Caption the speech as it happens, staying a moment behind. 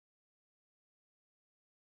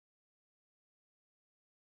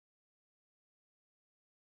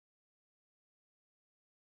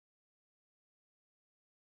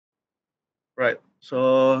Right.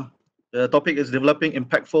 So the topic is developing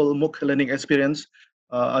impactful MOOC learning experience.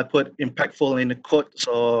 I put impactful in a quote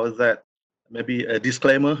so that maybe a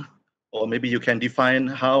disclaimer, or maybe you can define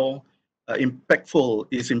how impactful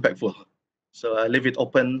is impactful. So I leave it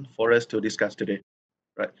open for us to discuss today.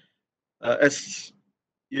 Right. As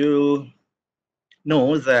you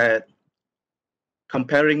know that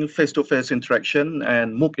comparing face-to-face interaction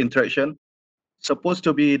and MOOC interaction supposed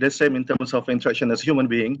to be the same in terms of interaction as human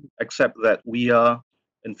being, except that we are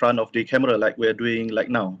in front of the camera like we're doing like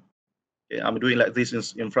now. Okay, I'm doing like this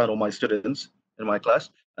in front of my students in my class,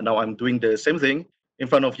 and now I'm doing the same thing in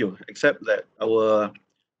front of you, except that our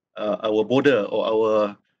border or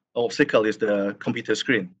our obstacle is the computer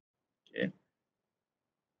screen. Okay.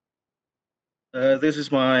 This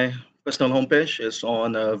is my personal homepage. It's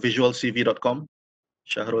on visualcv.com.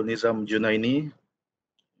 Syahrul Nizam Junaini.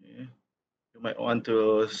 Okay. You might want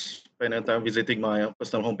to spend a time visiting my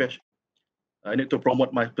personal homepage. I need to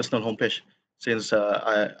promote my personal homepage since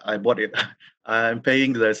I bought it. I'm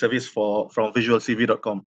paying the service from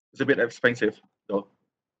visualcv.com. It's a bit expensive, though.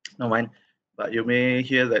 No mind. But you may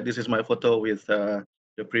hear that this is my photo with the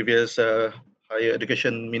previous higher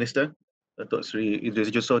education minister, Datuk Sri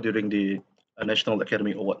Idris Jusso, during the National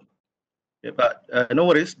Academy Award. Yeah, but no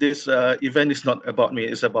worries. This event is not about me.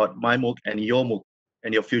 It's about my MOOC and your MOOC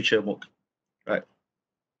and your future MOOC. Right.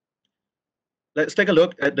 Let's take a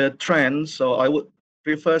look at the trends. So I would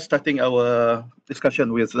prefer starting our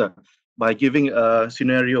discussion with by giving a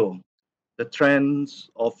scenario, the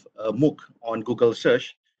trends of MOOC on Google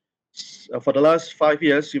search. For the last 5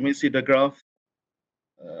 years, you may see the graph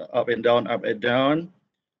up and down, up and down.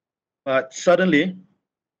 But suddenly,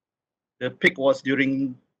 the peak was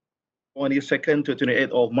during 22nd to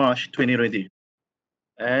 28th of March 2020.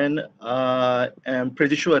 And I am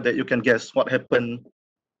pretty sure that you can guess what happened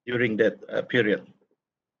during that period.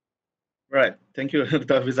 Right. Thank you,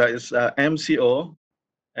 Dr. Fiza. It's MCO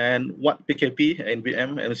and what PKP,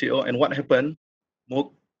 NBM, MCO, and what happened.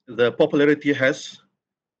 MOOC, the popularity has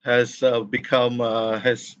become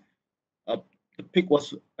has the peak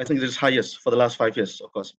was, I think, this highest for the last 5 years,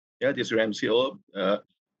 of course. Yeah, this is MCO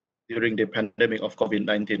during the pandemic of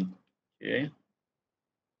COVID-19. Okay.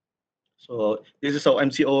 So this is our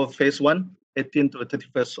MCO phase 1, 18 to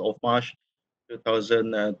 31st of March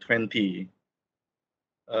 2020.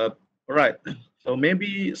 Right. So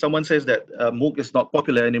maybe someone says that MOOC is not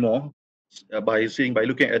popular anymore by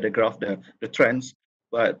looking at the graph, the trends.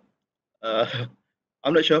 But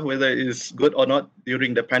I'm not sure whether it's good or not.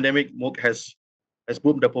 During the pandemic, MOOC has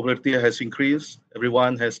boomed. The popularity has increased.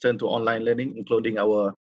 Everyone has turned to online learning, including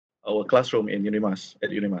our classroom in UNIMAS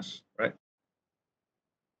at UNIMAS. Right.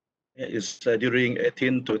 It's during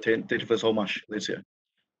 18 to 31st of March this year.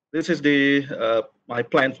 This is the my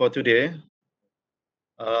plan for today.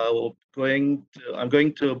 I'm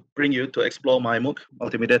going to bring you to explore my MOOC,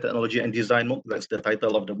 Multimedia Technology and Design MOOC. That's the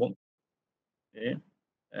title of the MOOC. Okay.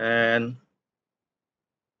 And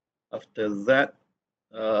after that,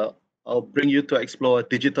 I'll bring you to explore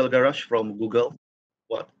Digital Garage from Google,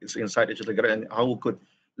 what is inside Digital Garage, and how we could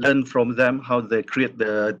learn from them, how they create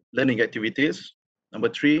the learning activities. Number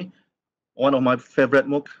 3, one of my favorite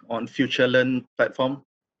MOOC on Future Learn platform.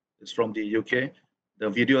 It's from the UK. The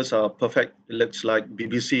videos are perfect. It looks like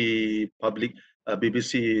BBC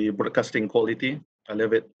broadcasting quality. I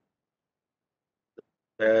love it.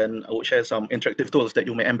 Then I would share some interactive tools that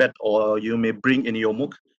you may embed or you may bring in your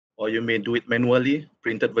MOOC, or you may do it manually,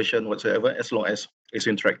 printed version whatsoever, as long as it's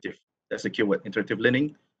interactive. That's the keyword, interactive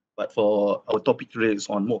learning. But for our topic today is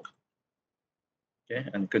on MOOC. Okay,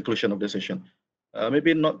 and conclusion of the session.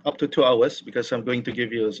 Maybe not up to 2 hours, because I'm going to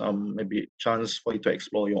give you some maybe chance for you to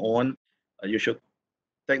explore your own. You should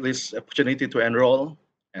take this opportunity to enroll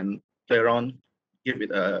and play around, give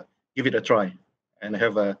it a try, and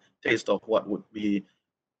have a taste of what would be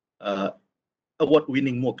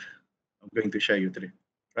award-winning MOOC I'm going to share you today.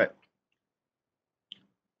 Right.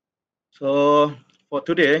 So for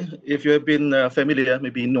today, if you have been familiar,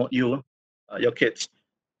 maybe not you, your kids,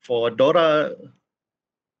 for Dora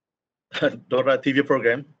Dora TV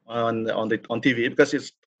program on TV, because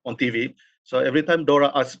it's on TV. So every time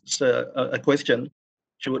Dora asks a question,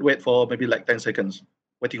 she would wait for maybe like 10 seconds,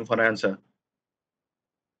 waiting for an answer.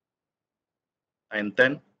 And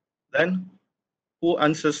then who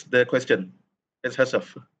answers the question? It's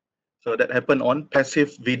herself. So that happened on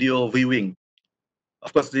passive video viewing.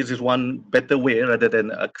 Of course, this is one better way rather than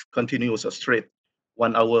a continuous straight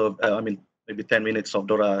 1 hour, maybe 10 minutes of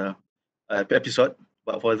Dora episode.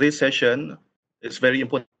 But for this session, it's very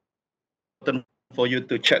important for you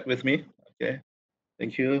to chat with me. Okay.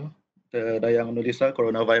 Thank you, the Dayang Nulisa,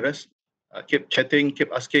 coronavirus. Keep chatting,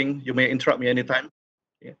 keep asking. You may interrupt me anytime.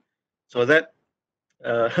 Okay. So that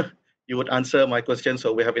you would answer my question.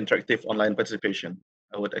 So we have interactive online participation.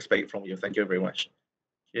 I would expect it from you. Thank you very much.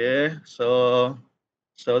 Okay. So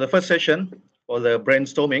the first session for the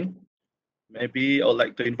brainstorming, maybe I would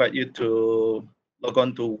like to invite you to log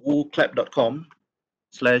on to wooclap.com/MOOC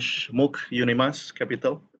UNIMAS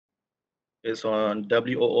capital. It's on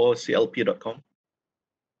wooclp.com.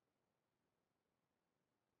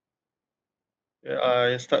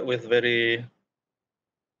 I start with very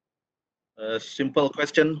simple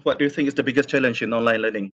question. What do you think is the biggest challenge in online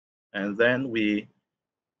learning? And then we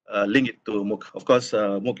link it to MOOC. Of course,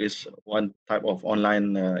 MOOC is one type of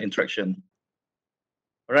online interaction.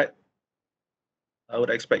 All right. I would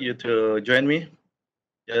expect you to join me.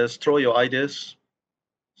 Just throw your ideas.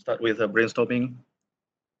 Start with brainstorming.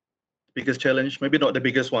 Biggest challenge, maybe not the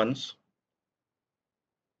biggest ones.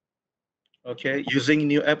 Okay, using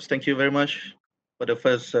new apps. Thank you very much for the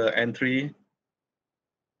first entry.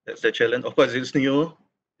 That's the challenge. Of course, it's new.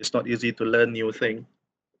 It's not easy to learn new thing.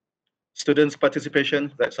 Students'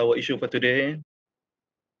 participation. That's our issue for today.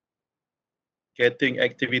 Getting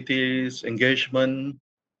activities, engagement,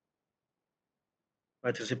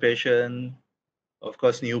 participation. Of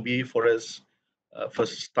course, newbie for us.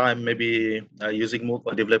 First time maybe using MOOC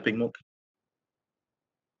or developing MOOC.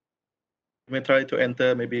 You may try to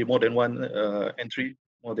enter maybe more than one entry,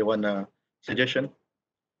 more than one suggestion.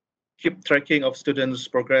 Keep tracking of students'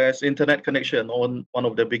 progress. Internet connection on one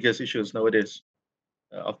of the biggest issues nowadays.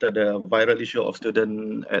 After the viral issue of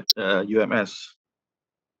student at UMS,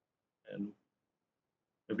 and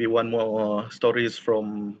maybe one more stories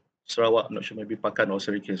from Sarawak. I'm not sure, maybe Pakan or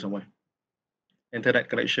Serike somewhere. Internet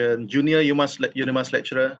connection. Junior UNIMAS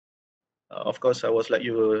lecturer. Of course, I was like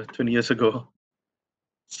you 20 years ago.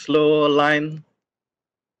 Slow line.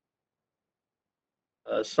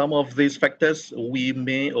 Some of these factors we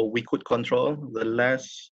may or we could control. The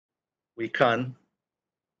less we can't.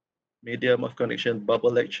 Medium of connection,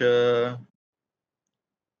 bubble lecture.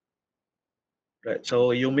 Right.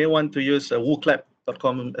 So you may want to use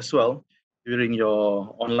wooclap.com as well during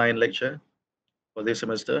your online lecture for this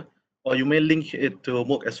semester, or you may link it to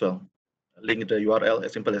MOOC as well. Link the URL,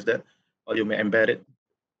 as simple as that, or you may embed it.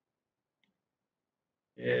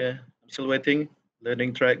 Yeah, I'm still waiting.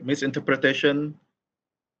 Learning track, misinterpretation,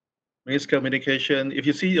 miscommunication. If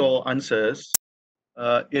you see your answers,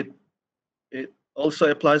 it also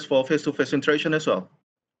applies for face-to-face interaction as well.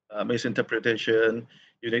 Misinterpretation,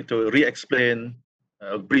 you need to re-explain,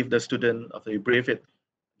 brief the student. After you brief it,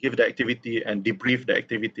 give the activity and debrief the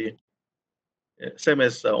activity. Same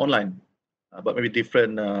as online, but maybe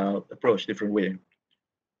different approach, different way.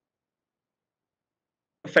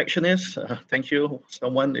 Perfectionist, thank you.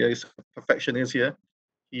 Someone is a perfectionist here.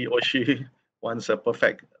 He or she wants a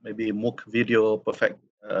perfect, maybe MOOC video, perfect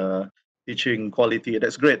teaching quality.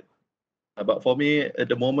 That's great. But for me, at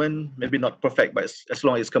the moment, maybe not perfect, but as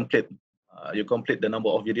long as it's complete. You complete the number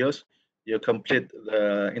of videos, you complete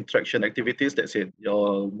the interaction activities, that's it.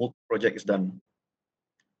 Your MOOC project is done.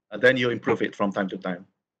 And then you improve it from time to time.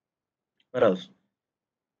 What else?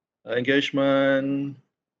 Engagement,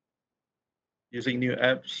 using new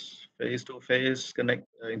apps, face-to-face, connect,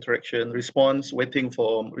 interaction, response, waiting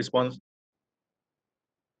for response.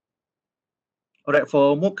 All right,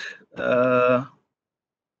 for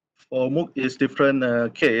MOOC is different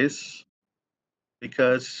case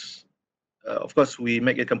because, of course, we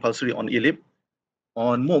make it compulsory on ELIP.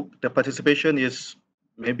 On MOOC, the participation is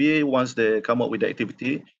maybe once they come up with the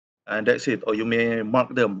activity, and that's it. Or you may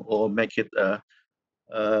mark them or make it.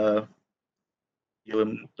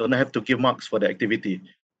 You don't have to give marks for the activity.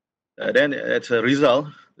 Then, as a result,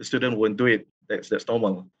 the student won't do it. That's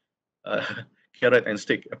normal. Carrot and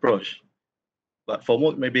stick approach. But for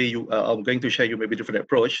MOOC, maybe I'm going to share you maybe different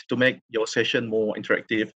approach to make your session more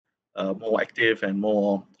interactive, more active, and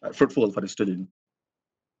more fruitful for the student.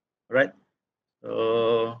 All right.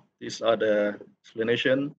 So these are the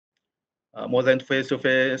explanation. More than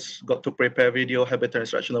face-to-face, got to prepare video, have better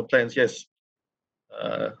instructional plans. Yes,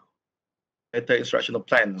 better instructional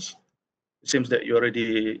plans. It seems that you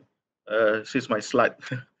already sees my slide.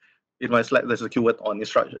 In my slide, there's a keyword on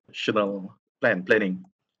instructional planning.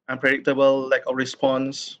 Unpredictable, lack of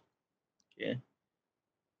response. Okay.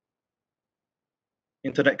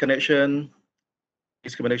 Internet connection,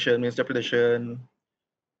 miscommunication, misinterpretation,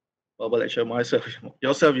 verbal lecture, myself.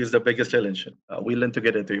 Yourself is the biggest challenge. We learn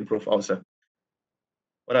together to improve ourselves.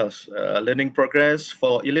 What else? Learning progress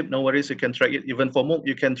for ELIP, no worries, you can track it. Even for MOOC,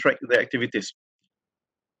 you can track the activities.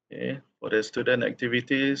 Okay. For the student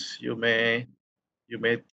activities, you may you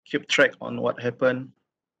may keep track on what happened.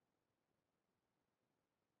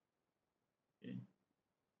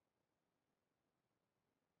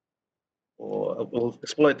 we'll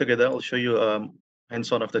explore it together. I'll show you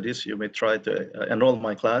hands-on after this. You may try to enroll in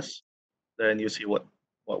my class. Then you see what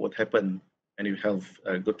would happen, and you have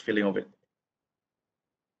a good feeling of it.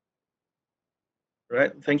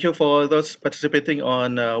 Right. Thank you for those participating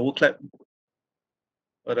on WooClap.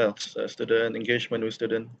 What else? Student engagement with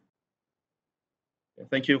student.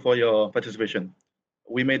 Thank you for your participation.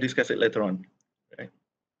 We may discuss it later on. Right.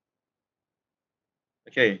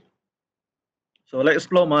 Okay. So let's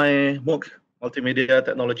explore my MOOC, Multimedia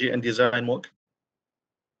Technology and Design MOOC.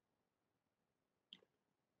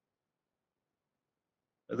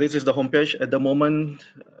 This is the homepage. At the moment,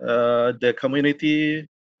 the community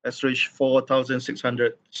has reached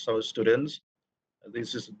 4,600 students.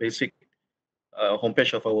 This is basic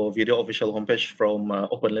homepage of our video official homepage from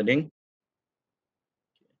Open Learning.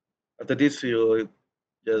 After this, you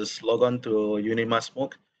just log on to UNIMAS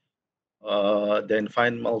MOOC, then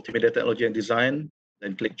find Multimedia Technology and Design,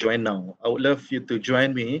 then click Join Now. I would love you to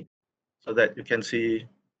join me so that you can see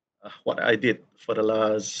what I did for the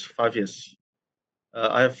last 5 years.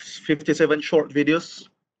 I have 57 short videos.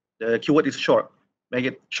 The keyword is short. Make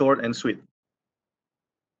it short and sweet.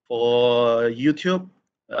 For YouTube,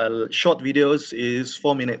 short videos is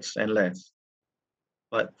 4 minutes and less.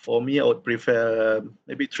 But for me, I would prefer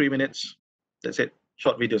maybe 3 minutes. That's it.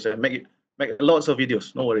 Short videos. And make lots of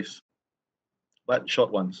videos. No worries. But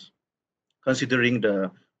short ones. Considering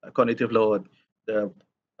the cognitive load, the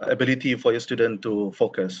ability for your student to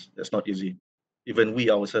focus, that's not easy. Even we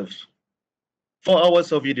ourselves. 4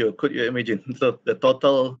 hours of video, could you imagine? The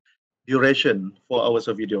total duration, 4 hours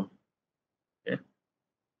of video. Okay.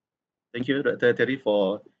 Thank you, Dr. Terry,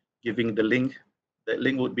 for giving the link. That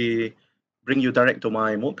link would bring you direct to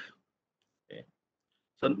my MOOC. Okay.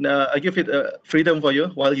 So I give it freedom for you.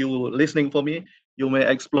 While you listening for me, you may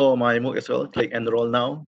explore my MOOC as well. Click enroll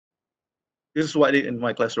now. This is what I did in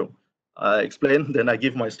my classroom. I explain, then I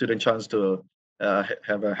give my student chance to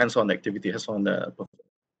have a hands-on activity, hands-on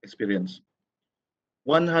experience.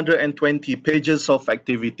 120 pages of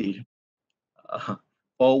activity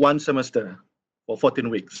for 1 semester for 14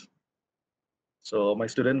 weeks. So my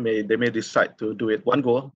student may decide to do it one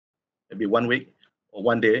go, maybe 1 week or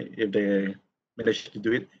 1 day if they manage to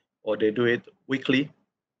do it, or they do it weekly.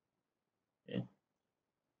 Okay.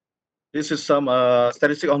 This is some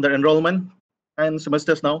statistic on the enrollment. 10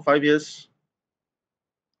 semesters now, 5 years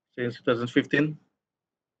since 2015.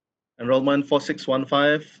 Enrollment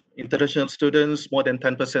 4615. International students more than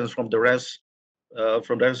 10% from the rest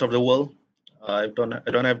of the world. I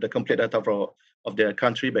don't have the complete data of their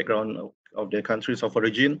country background of their countries of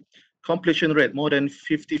origin. Completion rate more than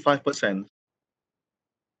 55%.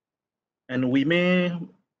 And you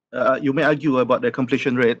may argue about the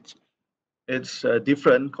completion rate. It's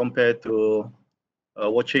different compared to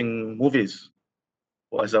watching movies.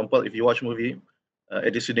 For example, if you watch movie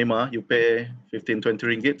at the cinema, you pay 15-20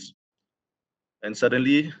 ringgits, and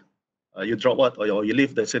suddenly you drop out or you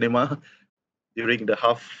leave the cinema during the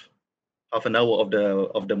half an hour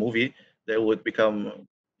of the movie. That would become,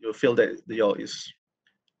 you feel that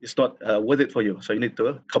it's not worth it for you. So you need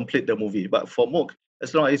to complete the movie. But for MOOC,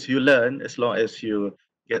 as long as you learn, as long as you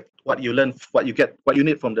get what you learn, what you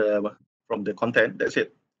need from the content, that's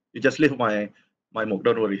it. You just leave my MOOC.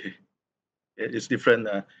 Don't worry. It's different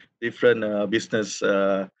business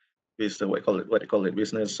what you call it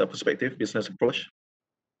business perspective, business approach.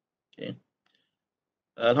 Okay.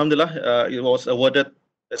 Alhamdulillah, it was awarded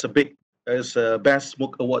as a best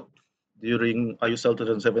MOOC award during IUCEL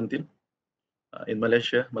 2017 in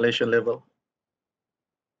Malaysian level.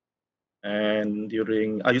 And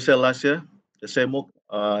during IUCEL last year, the same MOOC,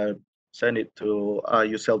 I sent it to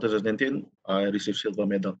IUCEL 2019. I received silver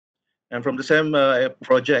medal. And from the same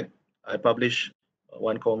project, I published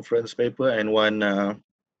one conference paper and one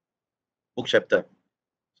book chapter.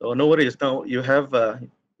 So no worries. Now you have,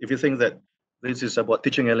 if you think that this is about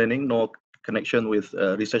teaching and learning, no connection with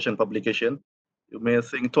research and publication, you may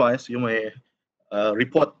think twice. You may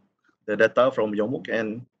report the data from your MOOC,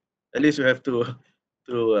 and at least you have to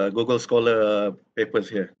Google Scholar papers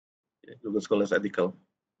here, Google Scholar's article.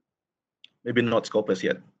 Maybe not Scopus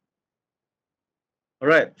yet. All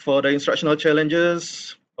right, for the instructional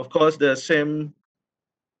challenges, of course, the same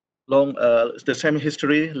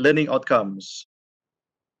history, learning outcomes.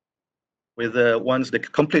 With once they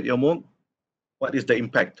complete your MOOC, what is the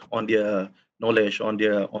impact on their knowledge, on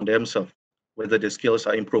themselves, whether the skills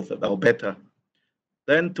are improved or better.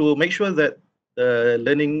 Then to make sure that the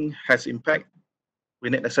learning has impact, we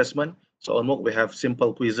need assessment. So on MOOC, we have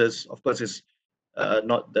simple quizzes. Of course, it's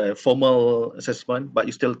not the formal assessment, but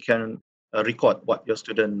you still can record what your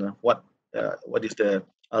student, what is the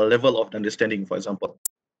level of understanding, for example,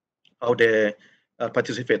 how they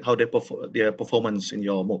participate, how their performance in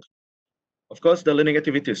your MOOC. Of course, the learning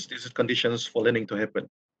activities, these are conditions for learning to happen.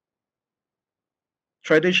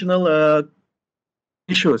 Traditional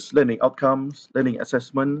issues, learning outcomes, learning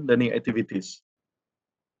assessment, learning activities.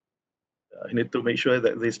 You need to make sure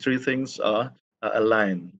that these three things are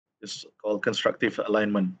aligned. It's called constructive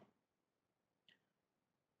alignment.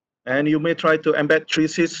 And you may try to embed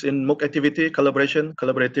 3Cs in MOOC activity, collaboration,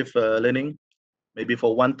 collaborative learning. Maybe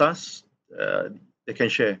for one task, they can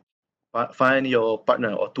share. Find your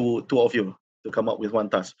partner or two of you to come up with one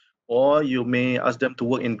task. Or you may ask them to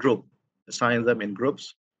work in group, assign them in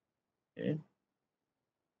groups. Okay.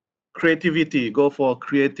 Creativity, go for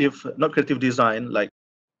creative, not creative design, like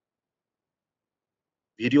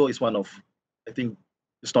video is one of, I think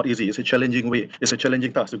it's not easy. It's a challenging way. It's a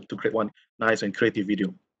challenging task to create one nice and creative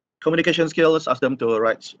video. Communication skills, ask them to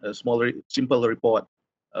write a small, simple report.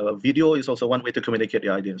 Video is also one way to communicate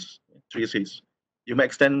your ideas. 3Cs. You may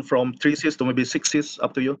extend from 3Cs to maybe 6Cs,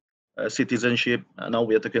 up to you. Citizenship. Now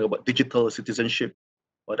we are talking about digital citizenship.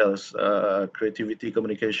 What else? Creativity,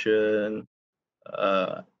 communication.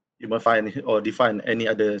 You might find or define any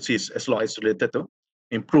other Cs as long as related to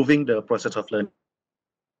improving the process of learning.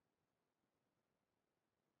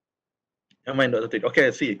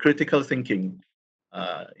 Okay, see, critical thinking.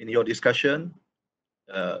 In your discussion,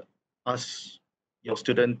 ask your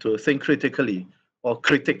student to think critically or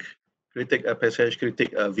critique a passage,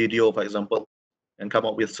 critique a video, for example, and come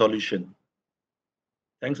up with solution.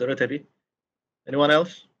 Thanks, Teddy. Anyone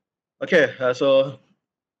else? Okay, so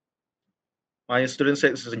my students say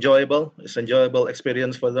it's enjoyable. It's enjoyable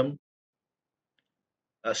experience for them.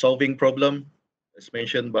 Solving problem, as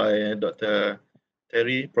mentioned by Dr.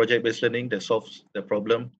 Terry, project-based learning that solves the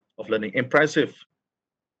problem of learning. Impressive.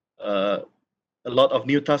 A lot of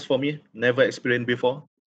new tasks for me, never experienced before.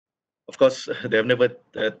 Of course, they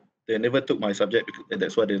never took my subject,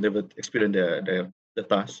 that's why they never experienced the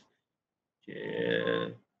task.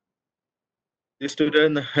 Okay. This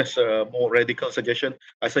student has a more radical suggestion.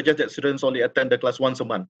 I suggest that students only attend the class once a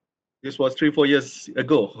month. This was 3-4 years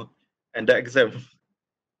ago, and the exam,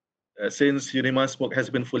 since UNIMAS MOOC has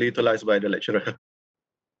been fully utilized by the lecturer.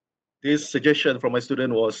 This suggestion from my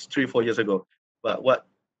student was 3-4 years ago, but what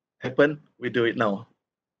happened? We do it now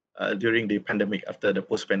during the pandemic, after the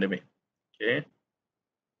post-pandemic. Okay.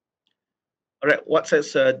 All right, what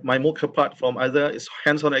sets my MOOC apart from other is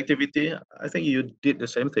hands-on activity. I think you did the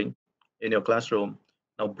same thing in your classroom.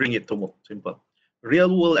 Now bring it to MOOC, simple.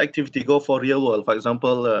 Real-world activity, go for real-world. For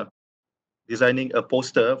example, designing a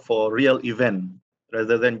poster for real event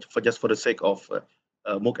rather than just for the sake of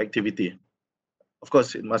MOOC activity. Of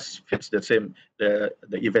course, it must fit the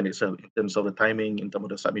event itself in terms of the timing, in terms of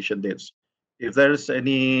the submission dates. If there's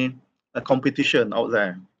any competition out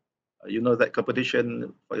there, you know that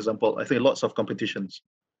competition, for example, I think lots of competitions.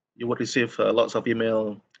 You would receive lots of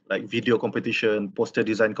email, like video competition, poster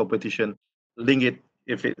design competition. Link it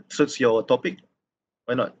if it suits your topic.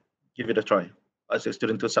 Why not give it a try? Ask a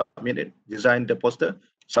student to submit it, design the poster,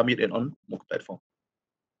 submit it on MOOC platform.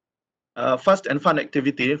 Fast and fun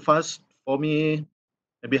activity. Fast for me,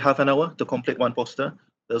 maybe half an hour to complete one poster.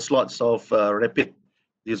 There's lots of rapid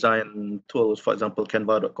design tools, for example,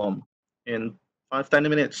 canva.com. In 5-10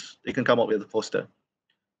 minutes, you can come up with a poster.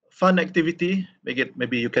 Fun activity,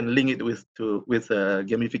 maybe you can link it with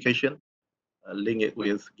gamification, link it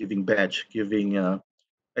with giving badge, giving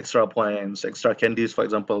extra points, extra candies, for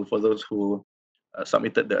example, for those who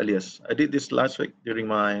submitted the earliest. I did this last week during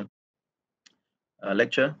my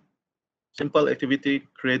lecture. Simple activity,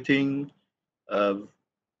 creating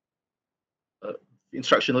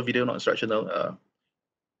instructional video, not instructional,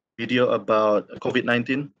 video about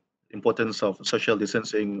COVID-19, importance of social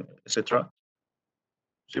distancing, etc.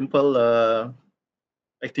 Simple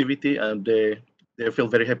activity, and they feel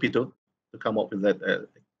very happy to come up with that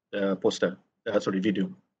poster, video.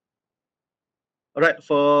 All right,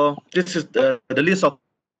 for this is the list of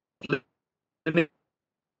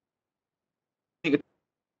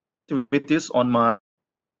activities on my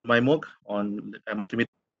MOOC on Multimedia.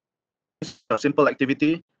 It's a simple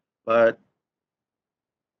activity, but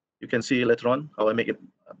you can see later on how I make it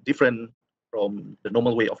different from the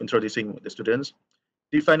normal way of introducing the students.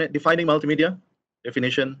 Defining multimedia,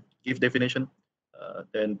 definition, give definition.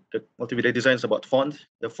 Then the multimedia design is about font,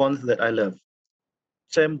 the font that I love.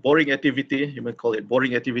 Same boring activity, you may call it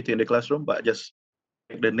boring activity in the classroom, but just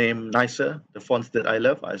make the name nicer, the fonts that I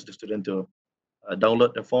love. I ask the student to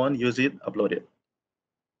download the font, use it, upload it.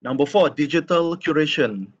 Number 4, digital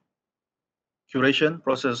curation. Curation,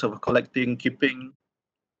 process of collecting, keeping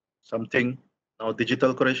something. Now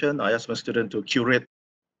digital curation, I ask my student to curate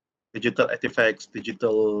digital artifacts,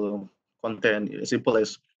 digital content, as simple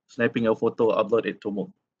as snapping a photo, upload it to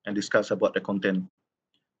MOOC, and discuss about the content.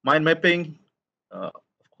 Mind mapping, of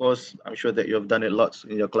course, I'm sure that you have done it lots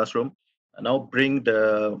in your classroom. And now bring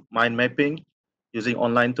the mind mapping using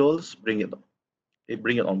online tools, bring it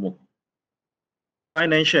on MOOC.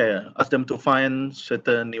 Find and share, ask them to find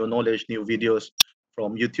certain new knowledge, new videos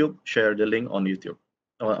from YouTube, share the link on YouTube,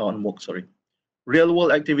 on MOOC, sorry. Real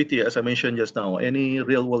world activity, as I mentioned just now, any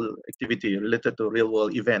real world activity related to real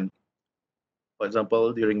world event. For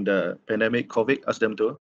example, during the pandemic, COVID, ask them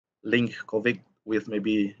to link COVID with,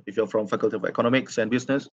 maybe if you're from Faculty of Economics and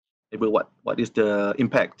Business, maybe what is the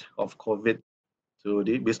impact of COVID to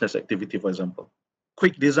the business activity, for example.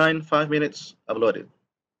 Quick design, 5 minutes, upload it.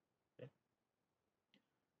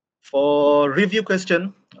 For review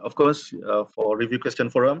question, of course, for review question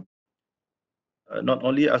forum, not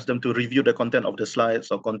only ask them to review the content of the slides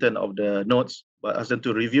or content of the notes, but ask them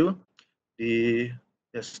to review the,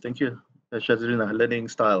 yes, thank you, Shazrina, learning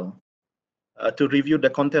style. To review the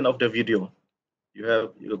content of the video.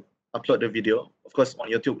 You upload the video. Of course, on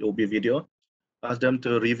YouTube, it will be video. Ask them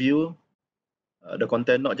to review the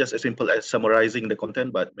content, not just as simple as summarizing the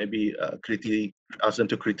content, but maybe ask them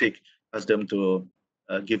to critique, ask them to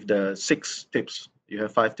give the 6 tips. You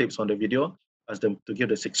have 5 tips on the video, ask them to give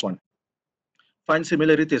the 6th one. Find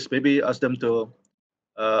similarities, maybe ask them to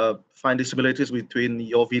find the similarities between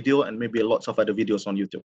your video and maybe lots of other videos on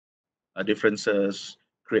YouTube. Differences,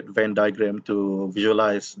 create Venn diagram to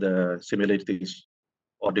visualize the similarities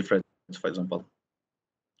or difference, for example.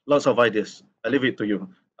 Lots of ideas. I leave it to you.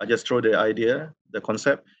 I just throw the idea, the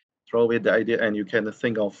concept, throw away the idea, and you can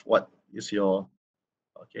think of what is your,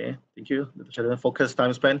 okay, thank you. Focus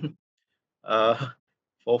time spent.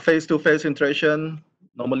 For face-to-face interaction,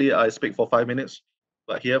 normally I speak for 5 minutes,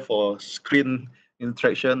 but here for screen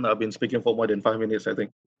interaction, I've been speaking for more than 5 minutes, I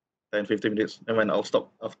think, 10, 15 minutes. And then I'll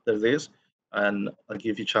stop after this, and I'll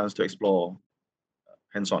give you a chance to explore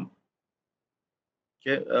hands-on.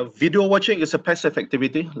 Okay, video watching is a passive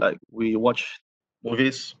activity, like we watch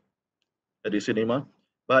movies at the cinema,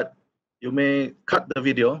 but you may cut the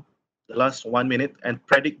video, the last 1 minute, and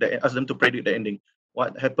ask them to predict the ending.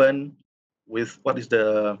 What happened with, what is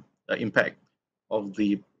the impact of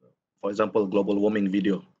the, for example, global warming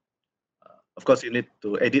video. Of course, you need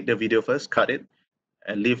to edit the video first, cut it,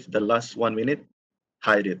 and leave the last 1 minute,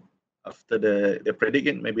 hide it. After they predict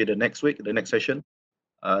it, maybe the next week, the next session,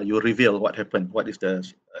 you reveal what happened, what is the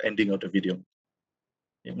ending of the video.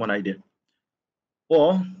 One idea.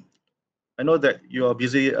 Or, I know that you are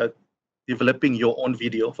busy developing your own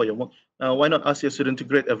video for your MOOC. Now, why not ask your student to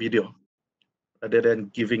create a video rather than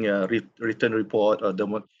giving a written report or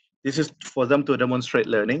demo? This is for them to demonstrate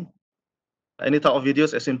learning. Any type of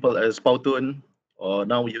videos as simple as Powtoon, or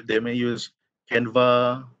now they may use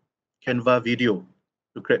Canva video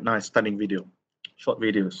to create nice, stunning video, short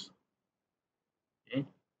videos. Okay.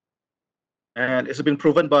 And it's been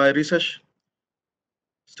proven by research.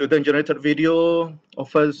 Student-generated video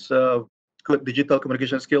offers good digital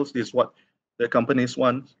communication skills. This is what the companies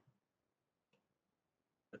want.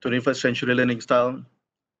 21st century learning style.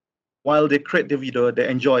 While they create the video, they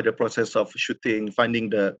enjoy the process of shooting, finding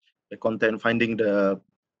the content, finding the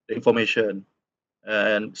information.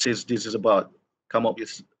 And since this is about come up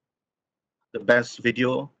with the best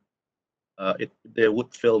video, they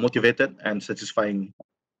would feel motivated and satisfying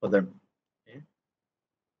for them. Okay.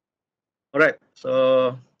 All right,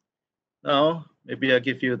 so now maybe I'll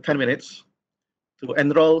give you 10 minutes to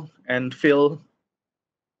enroll and fill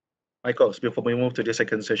my course before we move to the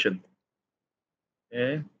second session.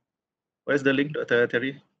 Okay, where's the link, Dr.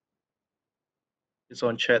 Terry? It's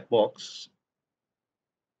on chat box.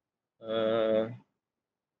 Okay,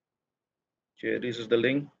 this is the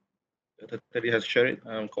link. Dr. Terry has shared it.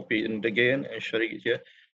 I'm copying it again and sharing it here.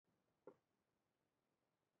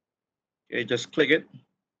 Okay, just click it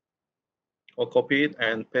or copy it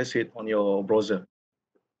and paste it on your browser.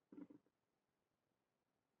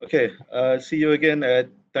 Okay, see you again at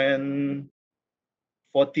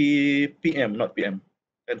 10:40 p.m., not p.m.,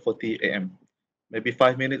 10:40 a.m. Maybe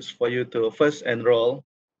 5 minutes for you to first enroll.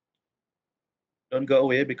 Don't go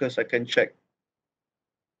away because I can check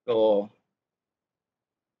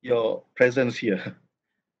your presence here.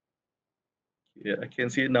 Yeah, I can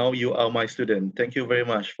see now you are my student. Thank you very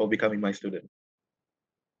much for becoming my student.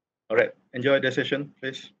 All right, enjoy the session,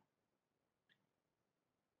 please.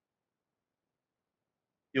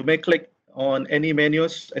 You may click on any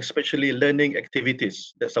menus, especially learning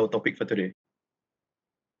activities. That's our topic for today.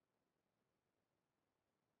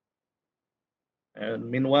 And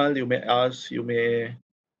meanwhile, you may ask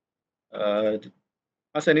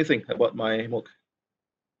anything about my MOOC.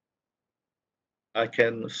 I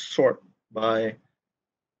can sort by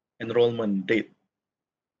enrollment date.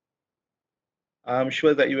 I'm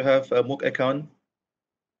sure that you have a MOOC account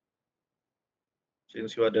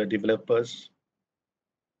since you are the developers.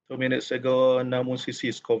 2 minutes ago, Namu Sisi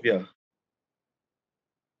Skovia.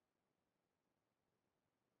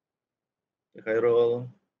 Khairul.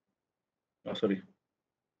 Oh, sorry.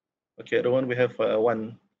 Okay, the one we have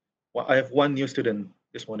one. I have one new student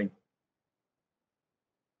this morning.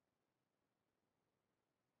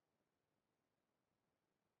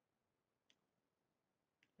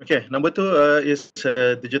 Okay, number two is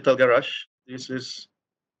Digital Garage. This is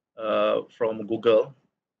from Google.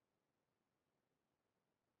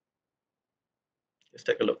 Let's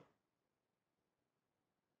take a look.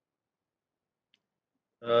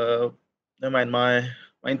 Never mind. My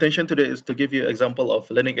intention today is to give you an example of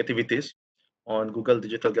learning activities on Google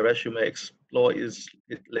Digital Garage. You may explore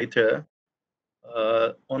it later.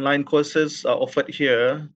 Online courses are offered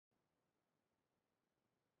here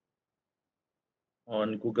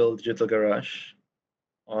on Google Digital Garage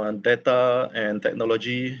on data and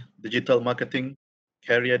technology, digital marketing,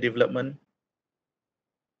 career development.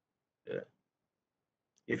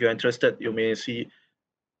 If you're interested, you may see,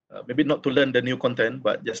 maybe not to learn the new content,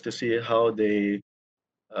 but just to see how they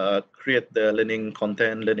create the learning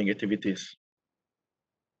content, learning activities.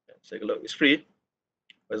 Let's take a look. It's free.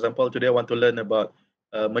 For example, today I want to learn about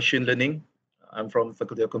machine learning. I'm from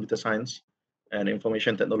Faculty of Computer Science and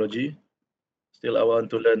Information Technology. Still, I want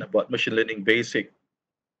to learn about machine learning basic.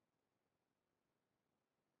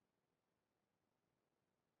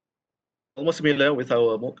 Almost similar with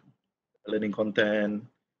our MOOC, learning content,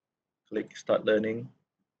 click start learning.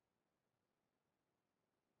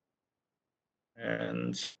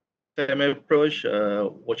 And same approach,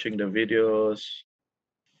 watching the videos.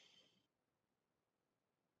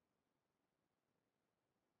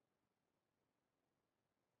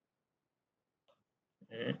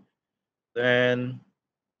 Okay. Then,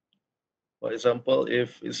 for example,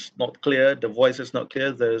 if it's not clear, the voice is not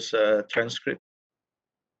clear, there's a transcript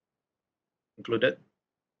included.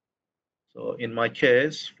 So in my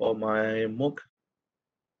case, for my MOOC,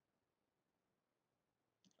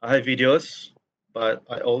 I have videos, but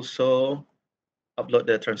I also upload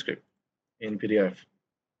the transcript in PDF.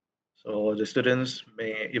 So the students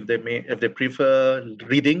if they prefer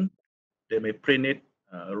reading, they may print it,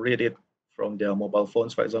 read it from their mobile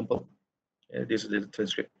phones, for example. This is the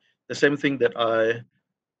transcript. The same thing that I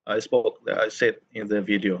said in the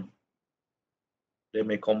video. They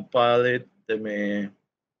may compile it, they may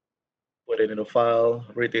put it in a file,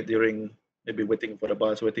 read it during maybe waiting for the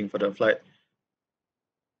bus, waiting for the flight,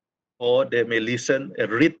 or they may listen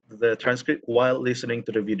and read the transcript while listening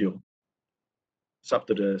to the video. It's up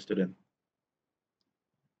to the student.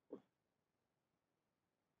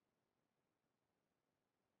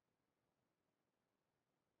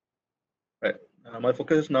 Right. My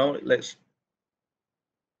focus now, let's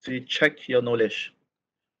see, check your knowledge.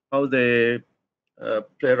 How they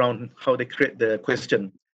play around, how they create the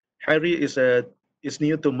question. Harry is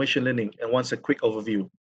new to machine learning and wants a quick overview.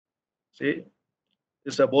 See,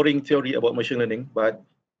 it's a boring theory about machine learning, but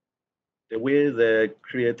the way they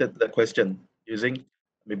created the question using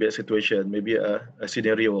maybe a situation, maybe a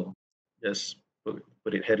scenario, just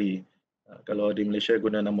put it Harry. Kalau di Malaysia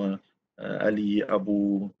guna nama Ali,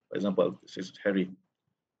 Abu, for example, this is Harry.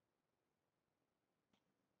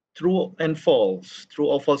 True and false, true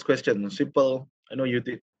or false question, simple. I know you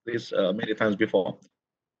did this many times before.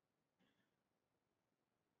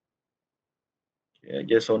 Yeah,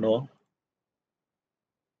 yes or no,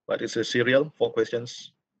 but it's a serial, 4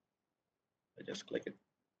 questions. I just click it,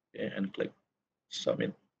 okay, and click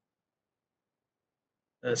submit.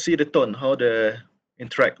 See the tone, how they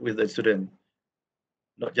interact with the student.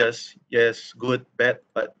 Not just yes, good, bad,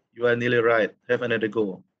 but you are nearly right. Have another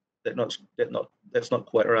go. That's not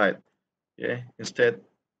quite right. Yeah. Instead,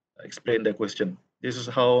 explain the question. This is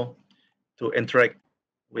how to interact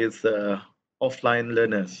with offline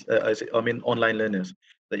learners. I mean online learners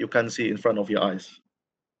that you can't see in front of your eyes.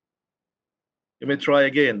 You may try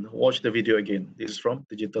again. Watch the video again. This is from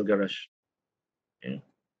Digital Garage. Okay.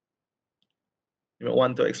 You may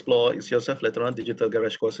want to explore it yourself later on. Digital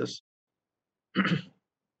Garage courses.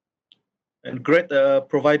 And great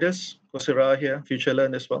providers, Coursera here,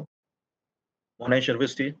 FutureLearn as well. Monash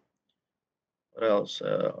University. What else?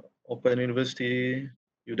 Open University,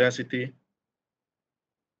 Udacity.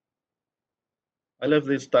 I love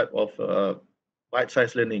this type of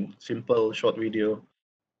bite-sized learning, simple, short video,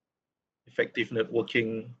 effective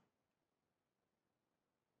networking,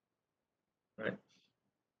 right?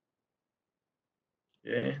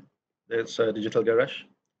 Yeah, that's Digital Garage.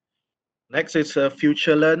 Next is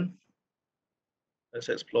FutureLearn. Let's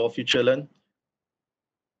explore future learn.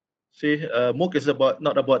 See, MOOC is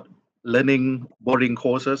not about learning boring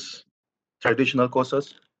courses, traditional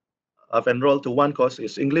courses. I've enrolled to one course,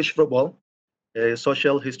 is English football,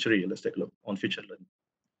 social history. Let's take a look on future learn.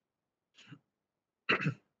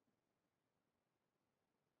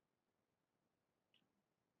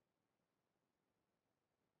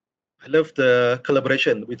 I love the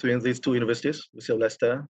collaboration between these two universities, UCL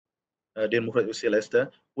Leicester, Dean Mufrad UCL Leicester,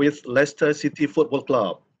 with Leicester City Football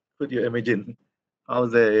Club. Could you imagine how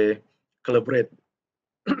they collaborate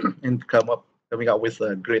and coming up with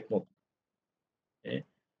a great MOOC? Okay.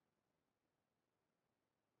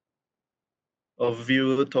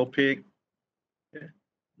 Overview topic, okay.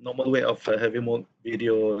 Normal way of having MOOC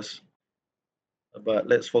videos, but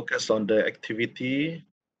let's focus on the activity.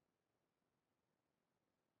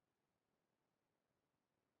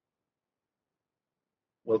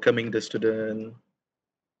 Welcoming the student.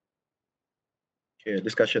 Okay,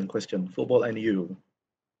 discussion question, football and you.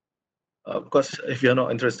 Of course, if you're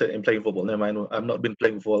not interested in playing football, never mind. I've not been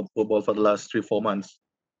playing football for the last 3-4 months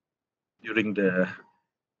during the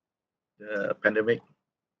pandemic.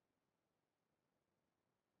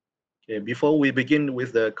 Okay, before we begin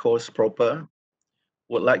with the course proper,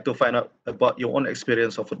 would like to find out about your own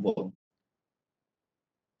experience of football.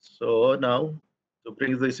 So now, to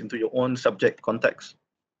bring this into your own subject context,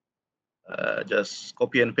 just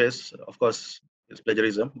copy and paste. Of course, it's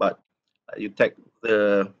plagiarism, but you take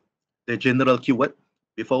the general keyword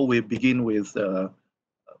before we begin with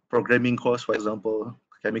programming course, for example,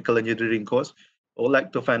 chemical engineering course. I would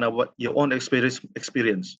like to find out what your own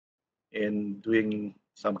experience in doing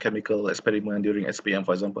some chemical experiment during SPM,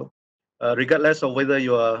 for example. Regardless of whether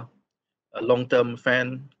you are a long-term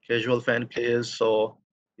fan, casual fan players, or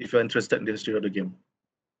if you're interested in the history of the game.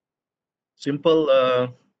 Simple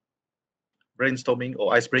brainstorming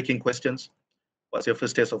or ice-breaking questions. What's your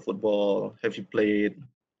first taste of football? Have you played?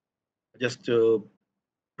 Just to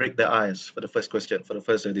break the ice for the first question, for the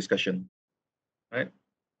first discussion, right?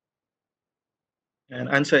 And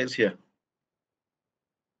answer is here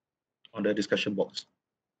on the discussion box.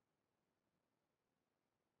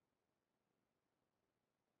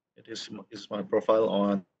 It is my profile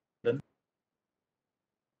on.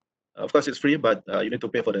 Of course, it's free, but you need to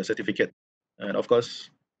pay for the certificate. And of course,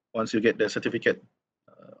 once you get the certificate,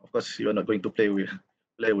 of course, you are not going to play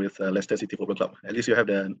with Leicester City Football Club. At least you have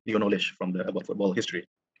the new knowledge from about football history.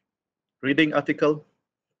 Reading article.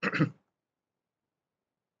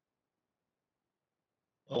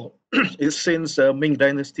 Oh, it's since Ming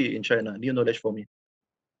Dynasty in China. New knowledge for me.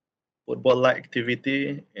 Football-like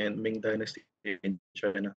activity in Ming Dynasty in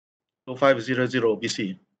China. 2500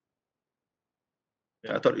 BC.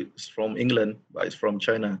 Yeah, I thought it's from England, but it's from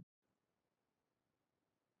China.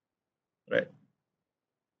 Right.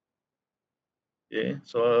 Okay,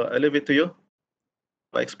 so I leave it to you.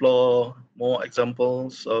 Explore more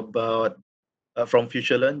examples about from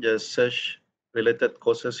FutureLearn. Just search related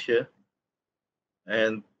courses here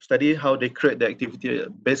and study how they create the activity.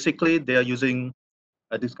 Basically, they are using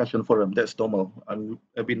a discussion forum. That's normal.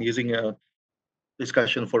 I've been using a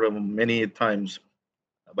discussion forum many times,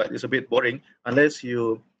 but it's a bit boring unless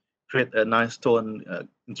you create a nice tone,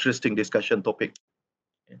 interesting discussion topic.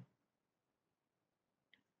 Okay.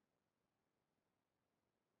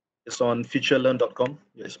 It's on futurelearn.com.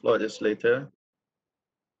 You explore this later.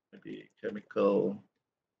 Maybe chemical.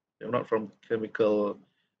 They're not from chemical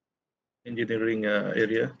engineering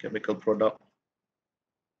area, chemical product,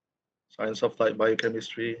 science of light,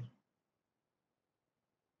 biochemistry.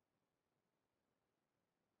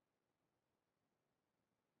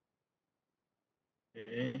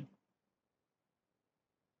 Okay.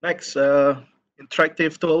 Next,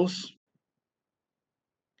 interactive tools.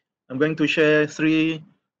 I'm going to share 3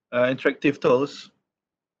 interactive tools.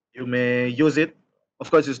 You may use it.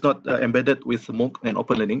 Of course, it's not embedded with MOOC and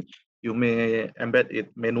Open Learning. You may embed it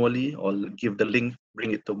manually or give the link,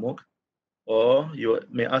 bring it to MOOC. Or you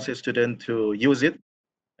may ask a student to use it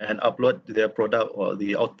and upload their product or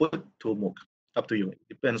the output to MOOC. Up to you. It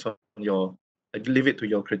depends on your, I leave it to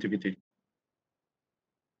your creativity.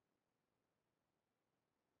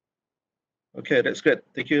 Okay, that's great.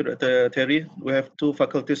 Thank you, Dr. Terry. We have 2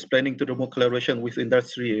 faculties planning to do more collaboration with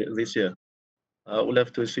industry this year. We'll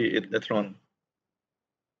have to see it later on.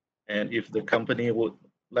 And if the company would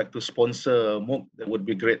like to sponsor MOOC, that would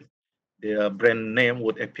be great. Their brand name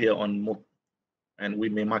would appear on MOOC, and we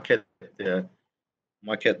may market the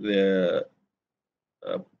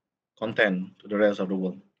content to the rest of the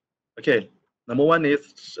world. Okay, number 1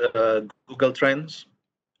 is Google Trends.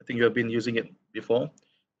 I think you have been using it before.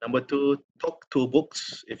 Number 2, Talk to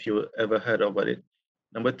Books, if you ever heard about it.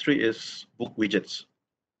 Number 3 is book widgets.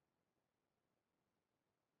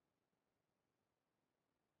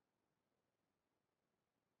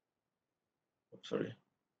 Sorry.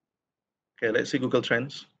 Okay, let's see Google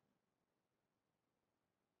Trends.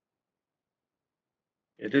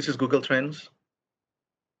 Okay, this is Google Trends.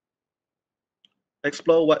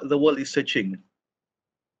 Explore what the world is searching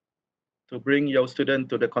to bring your student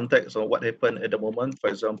to the context of what happened at the moment. For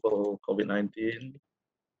example, COVID-19.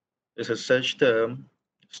 There's a search term.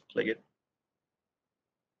 Just click it.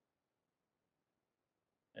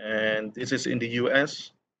 And this is in the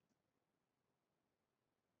US.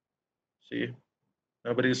 See,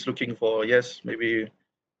 nobody's looking for, yes, maybe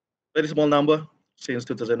very small number since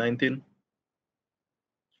 2019.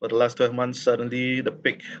 For the last 12 months, suddenly the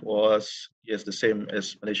peak was, yes, the same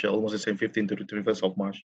as Malaysia, almost the same, 15 to the 21st of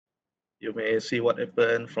March. You may see what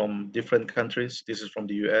happened from different countries. This is from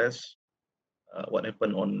the US. What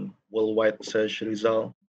happened on worldwide search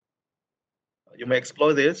result. You may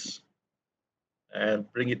explore this and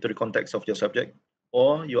bring it to the context of your subject,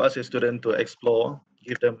 or you ask your student to explore,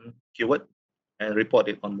 give them keyword, and report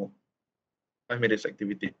it on MOOC. 5 minutes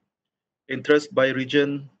activity. Interest by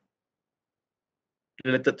region,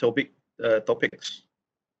 related topics,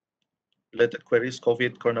 related queries,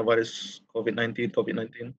 COVID, coronavirus,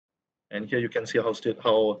 COVID-19, and here you can see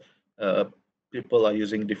how uh, people are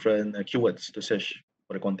using different keywords to search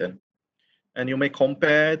for the content. And you may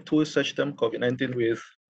compare two search term COVID-19 with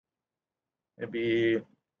maybe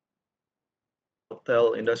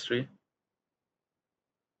hotel industry.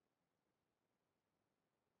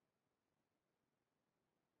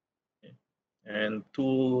 And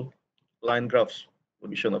two line graphs will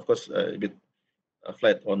be shown, of course, a bit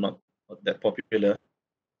flat or not that popular.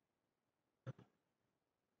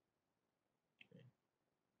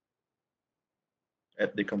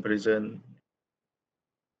 At the comparison,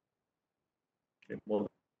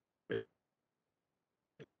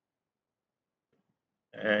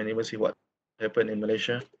 and you will see what happened in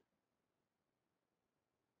Malaysia.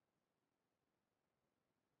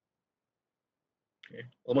 Okay.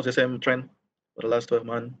 Almost the same trend for the last 12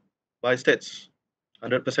 months. By states,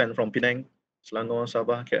 100% from Penang, Selangor,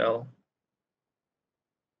 Sabah, KL.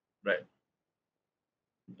 Right.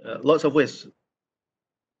 Lots of ways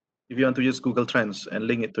if you want to use Google Trends and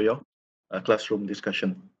link it to your classroom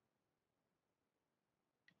discussion.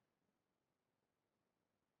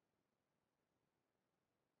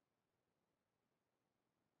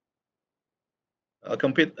 I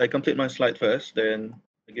complete my slide first, then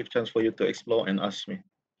I give chance for you to explore and ask me.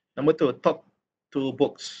 Number 2, top 2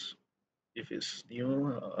 books. If it's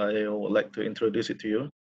new, I would like to introduce it to you.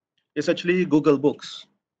 It's actually Google Books,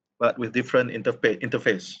 but with different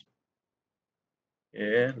interface.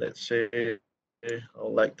 Yeah, let's say I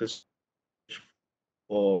would like to search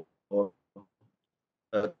for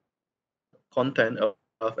uh, content of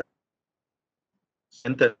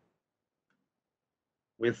center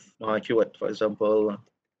with my keyword. For example,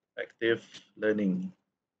 active learning.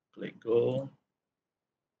 Click go.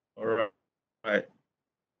 All right.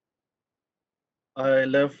 I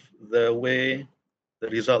love the way the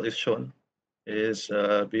result is shown is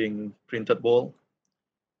being printed bold.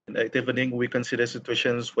 In active learning, we consider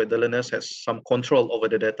situations where the learners has some control over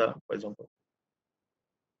the data, for example.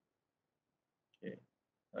 Okay.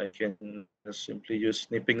 I can simply use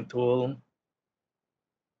snipping tool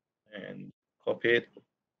and copy it.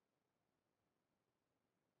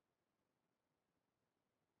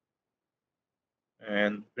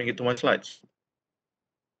 And bring it to my slides.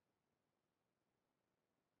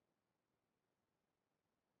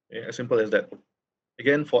 Okay, as simple as that.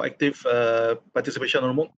 Again, for active participation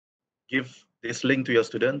on MOOC, give this link to your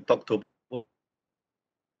student, talk to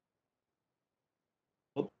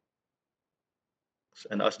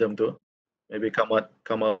and ask them to maybe come up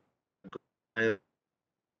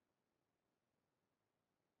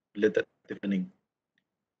related active learning.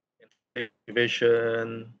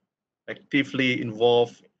 Innovation, actively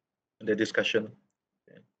involved in the discussion.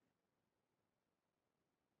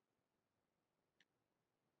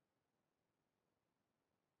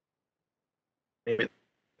 Okay.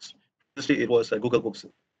 Previously, it was Google Books.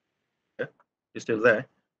 Yeah? It's still there,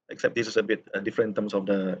 except this is a bit different in terms of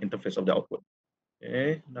the interface of the output.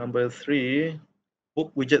 Okay. Number 3,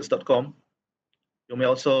 bookwidgets.com. You may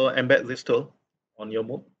also embed this tool on your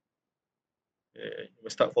MOOC. You may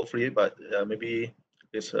start for free, but maybe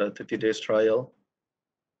it's a 30 days trial.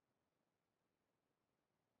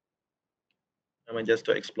 I mean, just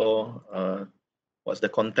to explore what's the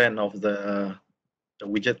content of the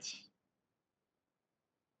widgets.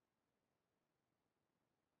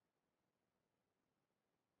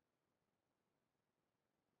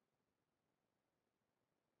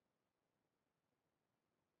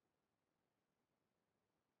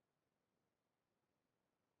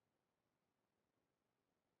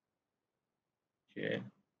 Okay,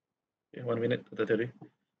 1 minute, 30.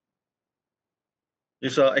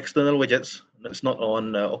 These are external widgets. It's not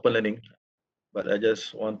on Open Learning, but I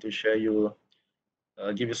just want to share you,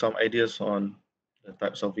 give you some ideas on the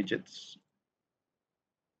types of widgets.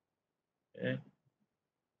 Okay.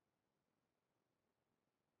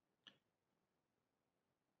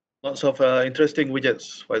 Lots of interesting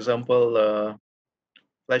widgets. For example,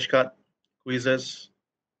 flashcard, quizzes,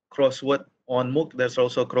 crossword. On MOOC, there's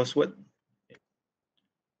also crossword,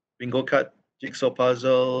 bingo card, jigsaw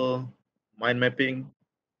puzzle, mind mapping,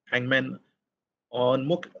 hangman. On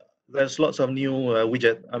MOOC, there's lots of new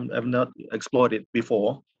widget. I've not explored it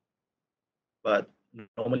before, but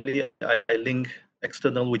normally I link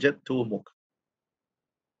external widget to MOOC.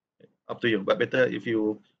 Up to you, but better if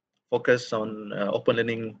you focus on open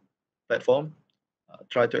learning platform,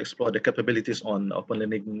 try to explore the capabilities on open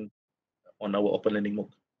learning, on our open learning MOOC.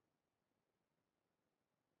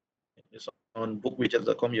 It's on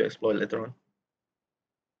bookwidgets.com, you explore later on.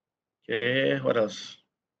 Okay, what else?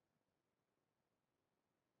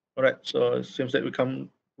 All right, so it seems that we come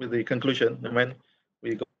with the conclusion, and when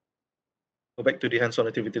we go back to the hands-on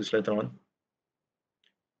activities later on.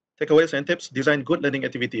 Takeaways and tips: design good learning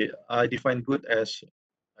activity. I define good as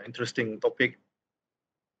an interesting topic,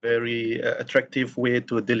 very attractive way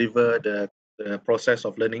to deliver the process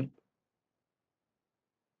of learning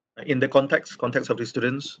in the context of the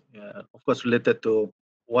students, of course, related to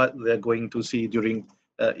what they're going to see during,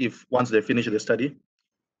 if once they finish the study.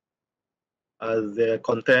 Their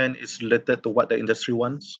content is related to what the industry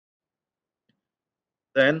wants.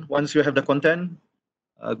 Then once you have the content,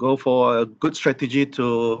 go for a good strategy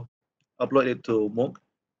to upload it to MOOC,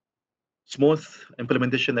 smooth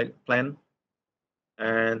implementation plan,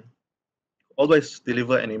 and always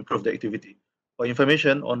deliver and improve the activity. For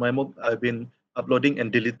information on my MOOC, I've been uploading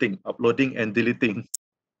and deleting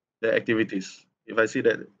the activities. If I see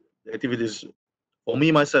that the activities for me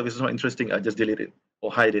myself is not interesting, I just delete it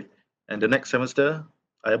or hide it. And the next semester,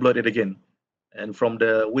 I upload it again. And from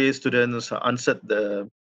the way students answered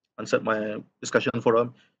my discussion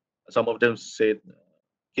forum, some of them said,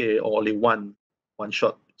 okay, or only one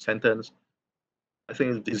short sentence. I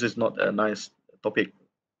think this is not a nice topic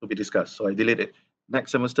to be discussed, so I delete it.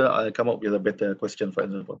 Next semester, I come up with a better question, for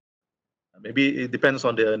example. Maybe it depends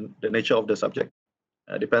on the nature of the subject.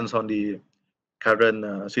 Depends on the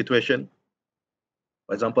current situation.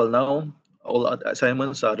 For example, now all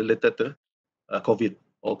assignments are related to COVID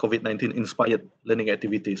or COVID-19 inspired learning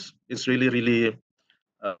activities. It's really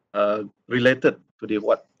related to the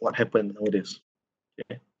what happened nowadays.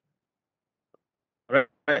 Okay. All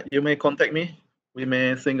right, you may contact me. We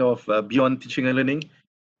may think of beyond teaching and learning.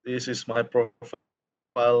 This is my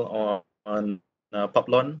profile on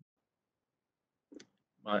Paplon,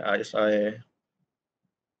 my ISI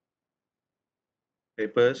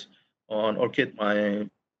papers. On Orchid, on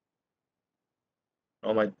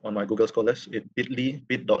my Google Scholars,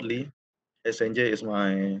 bit.ly. SNJ is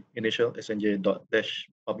my initial, SNJ dot dash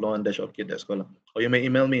Pablon dash Orchid dash Scholar. Or you may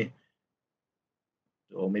email me,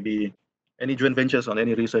 or maybe any joint ventures on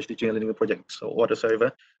any research, teaching, and learning projects or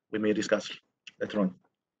whatsoever we may discuss later on.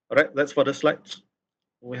 All right, that's for the slides.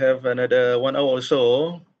 We have another 1 hour or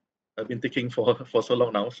so. I've been thinking for so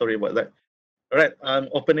long now. Sorry about that. All right, I'm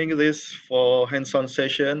opening this for hands-on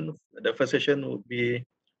session. The first session would be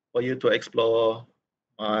for you to explore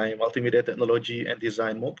my multimedia technology and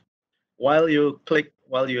design MOOC. While you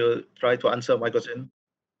try to answer my question,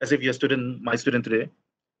 as if you're my student today,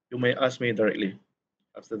 you may ask me directly.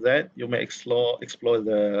 After that, you may explore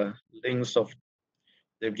the links of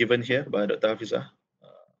they've given here by Dr. Hafizah,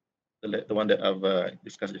 the one that I've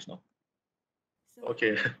discussed just now. So,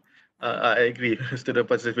 Okay, I agree. Student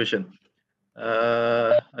participation.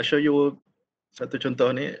 I show you satu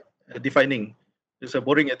contoh ni, defining. It's a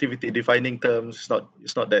boring activity. Defining terms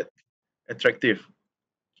it's not that attractive.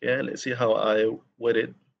 Okay, let's see how I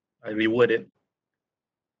reword it.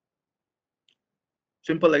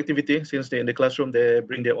 Simple activity, since they're in the classroom, they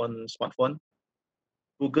bring their own smartphone.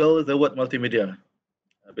 Google the word multimedia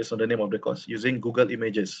based on the name of the course using Google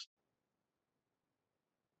Images.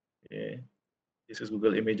 Okay. This is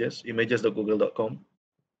Google Images, images.google.com.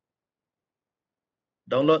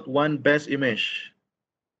 Download one best image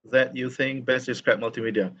that you think best describe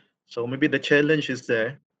multimedia. So maybe the challenge is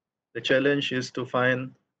there. The challenge is to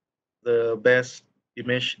find the best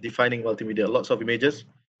image defining multimedia. Lots of images,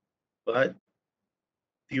 but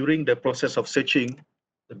during the process of searching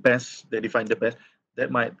the best, they define the best,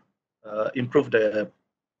 that might improve the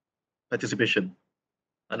participation.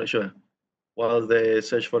 I'm not sure. While they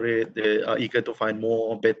search for it, they are eager to find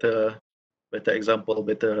more, better example,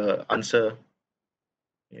 better answer.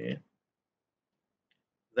 Okay.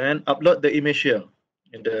 Then upload the image here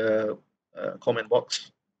in the comment box.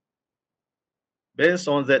 Based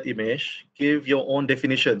on that image, give your own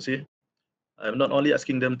definition. See, I'm not only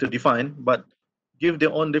asking them to define, but give their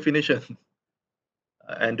own definition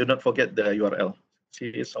and do not forget the URL.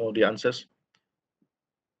 See some of the answers.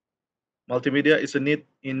 Multimedia is a need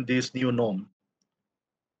in this new norm.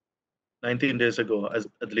 19 days ago, as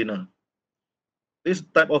Adlina. This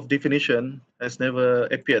type of definition has never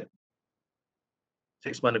appeared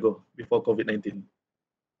 6 months ago before COVID-19.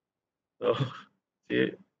 So,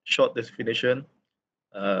 see, short definition,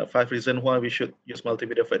 5 reasons why we should use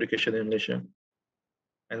multimedia for education in Malaysia,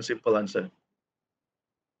 and simple answer.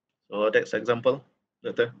 So that's example,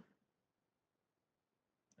 letter.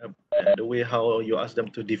 And the way how you ask them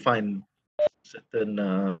to define certain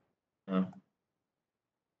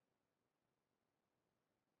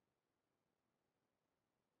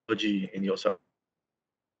technology in yourself.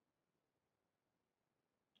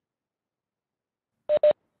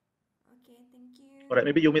 Okay, thank you. All right,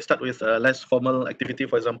 maybe you may start with less formal activity,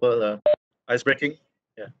 for example, ice breaking.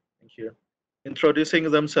 Yeah, thank you. Introducing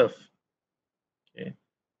themselves. Okay.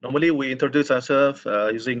 Normally, we introduce ourselves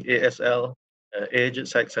using ASL, age,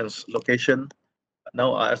 sex, and location.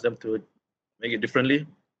 Now, I ask them to make it differently.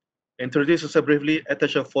 Introduce yourself briefly,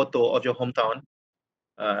 attach a photo of your hometown.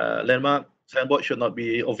 Landmark, signboard should not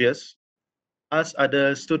be obvious. Ask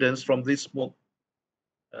other students from this MOOC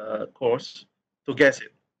course to guess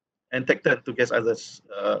it, and take turn to guess others'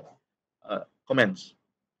 comments.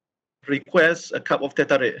 Request a cup of teh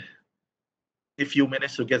tarik if you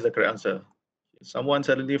manage to guess the correct answer. Someone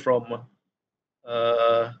suddenly from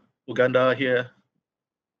Uganda here.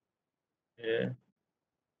 Yeah.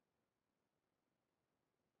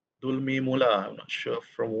 Dulmi Mula, I'm not sure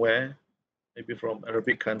from where, maybe from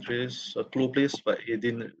Arabic countries. So clue please, but he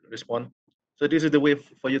didn't respond. So this is the way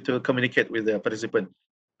for you to communicate with the participant.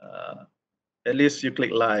 At least you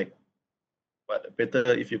click like, but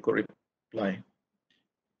better if you could reply.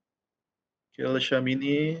 Kil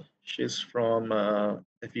Shamini, she's from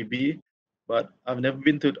FEB, but I've never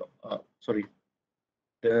been to, sorry,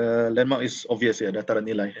 the landmark is obvious here, Dataran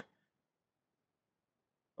Nilai.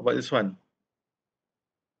 How about this one?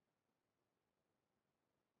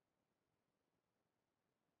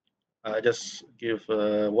 I just give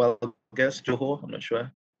a wild guess, Johor, I'm not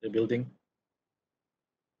sure, the building.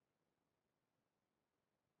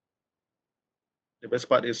 The best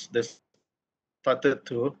part is they started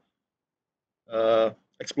to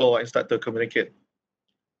explore and start to communicate.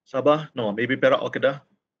 Sabah, no, maybe Perak or Kedah.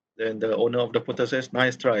 Then the owner of the portal says,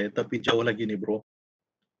 nice try, tapi jauh lagi ni bro.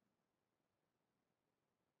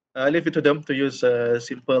 I leave it to them to use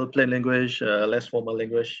simple, plain language, less formal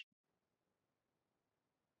language.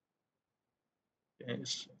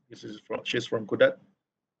 Yes, this is from, she's from Kudat,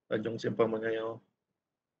 Tanjung Simpang Mengayau.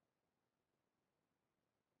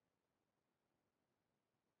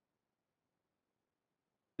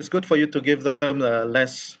 It's good for you to give them a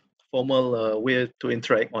less formal way to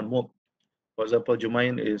interact on MOOC. For example,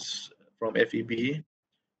 Junaini is from FEB,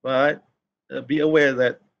 but be aware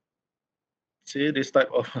that, see, this type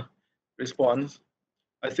of response,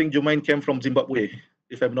 I think Junaini came from Zimbabwe,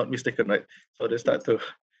 if I'm not mistaken, right? So they start to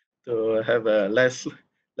have a less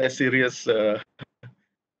serious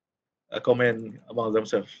comment among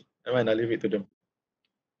themselves. I mean, I leave it to them.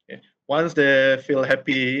 Okay. Once they feel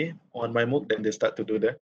happy on my MOOC, then they start to do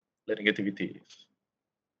the learning activities.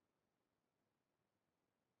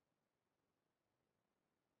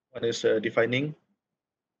 One is defining.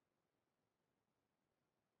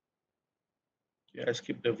 Okay, I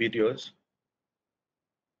skip the videos.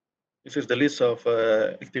 This is the list of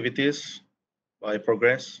activities by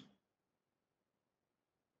progress.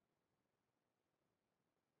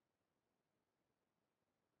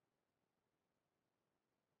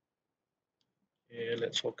 Okay,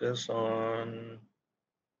 let's focus on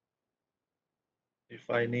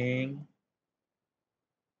defining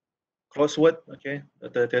crossword. Okay,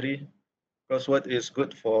 Terry, crossword is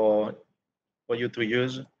good for you to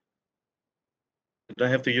use. You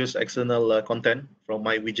don't have to use external content from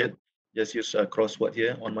my widget. Just use a crossword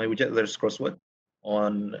here. On my widget, there's crossword.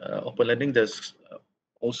 On Open Learning, there's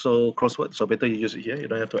also crossword. So better you use it here. You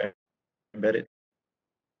don't have to embed it.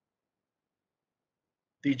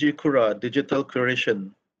 DG Kura, digital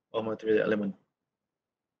curation of multimedia element.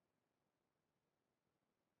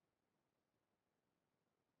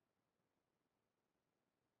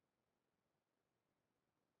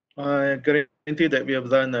 I guarantee that we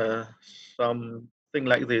have done something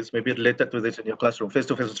like this, maybe related to this in your classroom,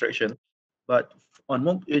 face-to-face interaction. But on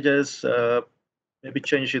MOOC, you just maybe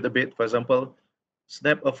change it a bit. For example,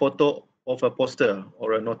 snap a photo of a poster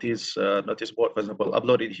or a notice board, for example,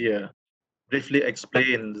 upload it here. Briefly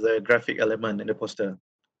explain the graphic element in the poster.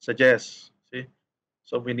 Suggest, see,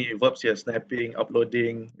 so many verbs here: snapping,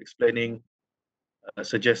 uploading, explaining,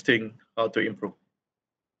 suggesting how to improve.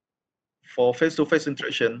 For face-to-face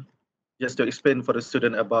interaction, just to explain for the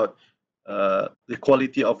student about the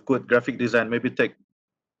quality of good graphic design, maybe take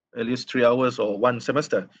at least 3 hours or 1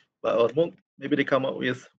 semester. But or more, maybe they come up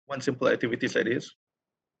with one simple activities like this.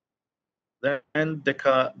 Then they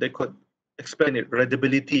could explain it.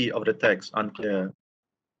 Readability of the text unclear.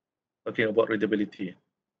 Talking about readability.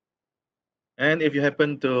 And if you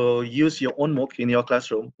happen to use your own MOOC in your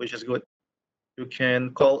classroom, which is good, you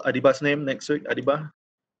can call Adiba's name next week. Adiba,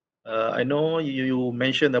 I know you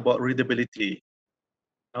mentioned about readability.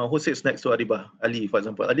 Now, who sits next to Adiba? Ali, for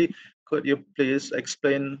example. Ali, could you please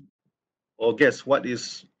explain or guess what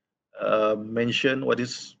is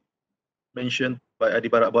mentioned by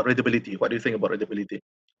Adiba about readability? What do you think about readability?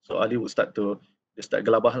 So Ali would start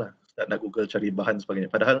gelabah lah, start nak Google cari bahan sebagainya.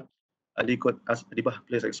 Padahal Ali could ask Adiba,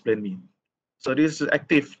 please explain me. So this is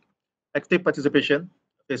active participation,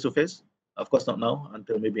 face to face. Of course, not now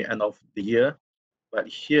until maybe end of the year, but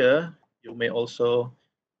here you may also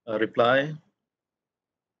reply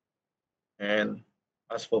and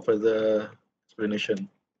ask for further explanation.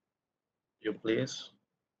 You please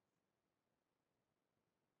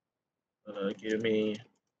give me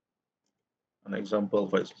an example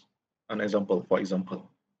for example.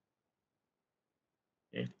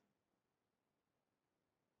 Okay.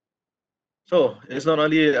 So it's not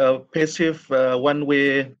only a passive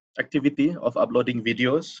one-way activity of uploading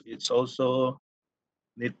videos. It's also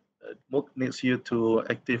MOOC needs you to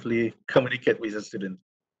actively communicate with the student.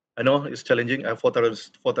 I know it's challenging. I have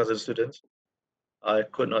 4,000 students. I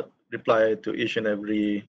could not reply to each and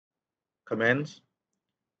every comment.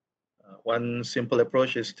 One simple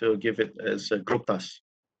approach is to give it as a group task.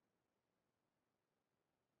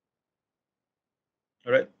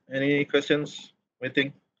 All right. Any questions?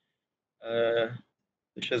 Waiting.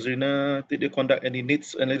 Shazrina, did you conduct any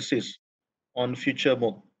needs analysis on future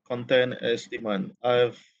MOOC content as demand?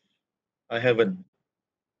 I haven't.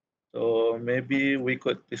 So maybe we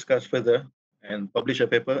could discuss further and publish a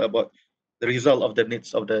paper about the result of the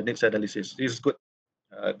needs analysis. This is good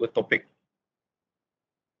topic.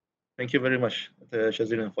 Thank you very much,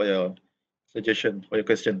 Shazrina, for your suggestion, for your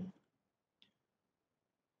question.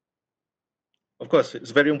 Of course,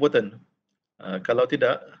 it's very important. Kalau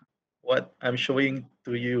tidak, what I'm showing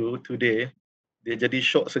to you today, dia jadi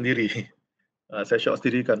shock sendiri. Saya shock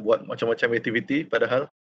sendiri kan buat macam-macam aktiviti, padahal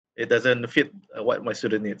it doesn't fit what my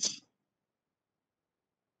student needs.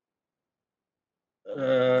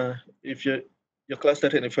 If your class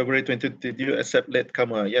started in February 2020, did you accept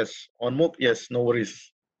latecomer? Yes. On MOOC, yes, no worries.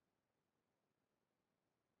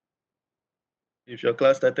 If your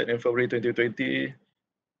class started in February 2020,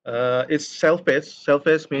 it's self-paced.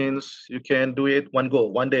 Self-paced means you can do it one go,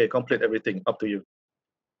 one day, complete everything, up to you.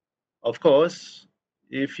 Of course,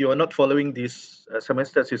 if you are not following this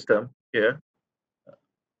semester system here,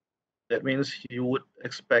 that means you would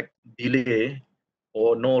expect delay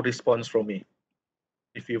or no response from me.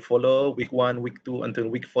 If you follow week 1, week 2 until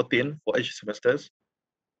week 14 for each semesters,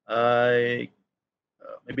 I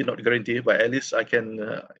maybe not guarantee, but at least I can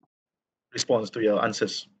respond to your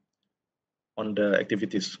answers on the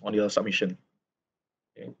activities on your submission.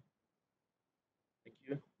 Okay. Thank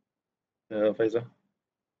you, Faisal.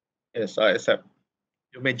 Yes, I accept.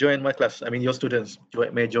 You may join my class. I mean, your students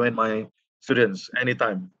may join my students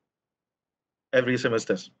anytime, every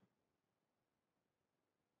semesters.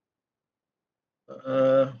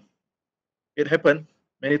 It happened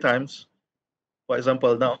many times. For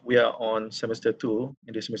example, now we are on semester 2,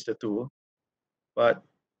 in this semester 2, but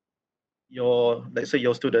let's say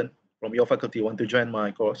your student from your faculty want to join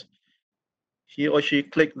my course, he or she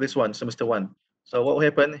click this one, semester 1. So what will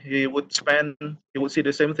happen, he would see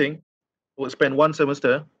the same thing, he would spend 1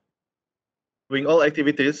 semester doing all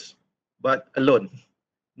activities, but alone,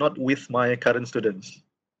 not with my current students.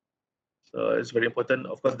 So it's very important.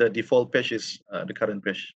 Of course, the default page is the current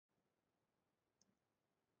page.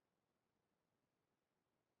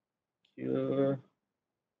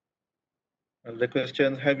 The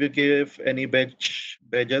question, have you give any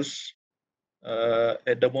badges?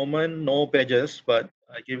 At the moment, no badges, but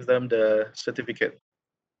I give them the certificate.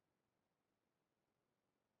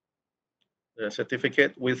 The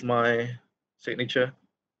certificate with my signature.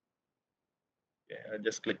 Okay, I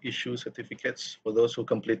just click issue certificates for those who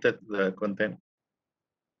completed the content,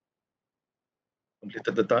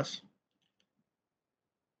 completed the task.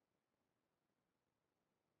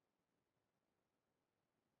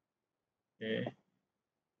 Okay.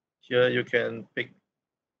 Here you can pick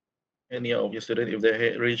any of your students if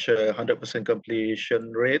they reach a 100%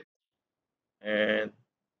 completion rate, and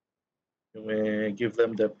you may give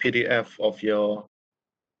them the PDF of your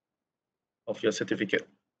certificate.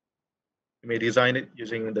 You may design it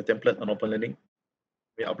using the template on Open Learning.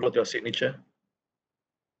 You may upload your signature.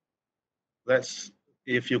 That's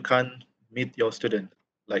if you can't meet your student,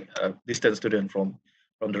 like a distant student from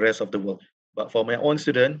the rest of the world. But for my own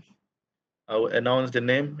student, I will announce the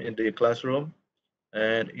name in the classroom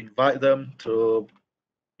and invite them to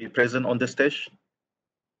be present on the stage.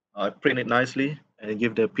 I print it nicely and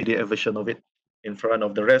give the PDF version of it in front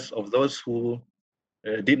of the rest of those who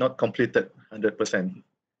did not complete it 100%,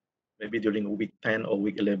 maybe during week 10 or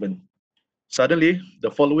week 11. Suddenly,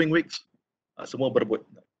 the following weeks, semua berebut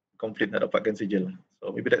complete nak dapatkan sijil.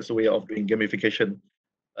 So maybe that's a way of doing gamification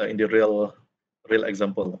in the real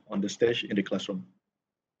example on the stage in the classroom.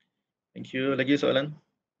 Thank you. Lagi soalan?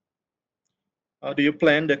 How do you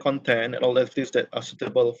plan the content and all activities that are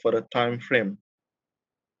suitable for the time frame?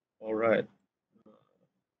 All right.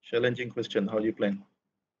 Challenging question. How do you plan?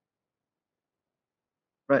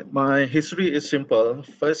 Right. My history is simple.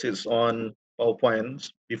 First is on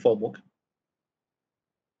PowerPoints before MOOC.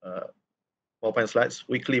 PowerPoint slides,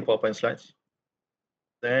 weekly PowerPoint slides.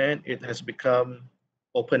 Then it has become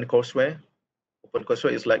open courseware. Open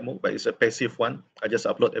courseware is like MOOC, but it's a passive one. I just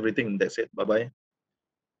upload everything. That's it. Bye bye.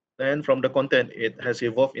 Then from the content, it has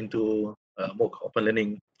evolved into MOOC, Open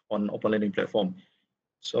Learning on Open Learning platform.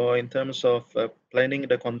 So in terms of planning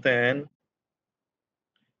the content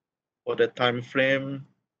for the time frame,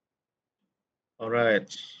 all right.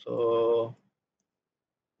 So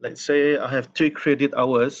let's say I have 3 credit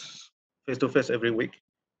hours face-to-face every week.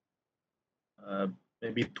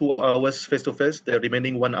 Maybe 2 hours face-to-face, the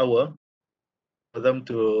remaining 1 hour for them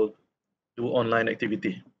to do online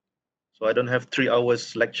activity. So I don't have 3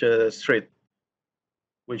 hours lecture straight,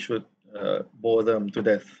 which would bore them to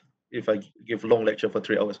death if I give long lecture for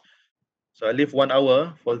 3 hours. So I leave 1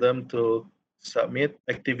 hour for them to submit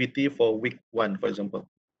activity for week 1, for example.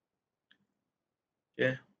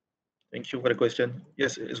 Okay, thank you for the question.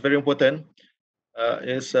 Yes, it's very important.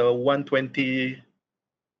 It's 120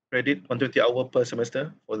 credit, 120 hour per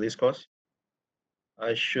semester for this course.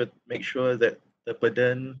 I should make sure that the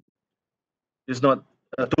burden is not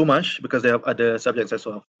too much because they have other subjects as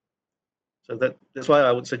well. So that's why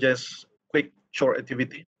I would suggest quick, short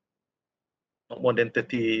activity, not more than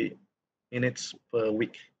 30 minutes per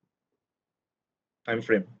week time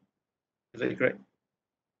frame. Is that correct?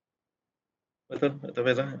 Betul, Dr.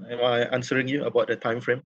 Faiza? Am I answering you about the time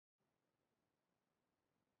frame?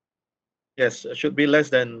 Yes, it should be less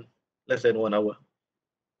than 1 hour.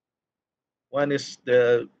 One is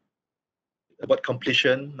the about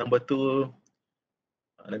completion. Number two,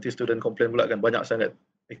 nanti student complain pula kan banyak sangat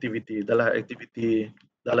aktiviti. Dah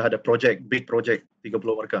lah ada project, big project 30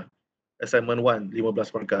 markah. Assignment 1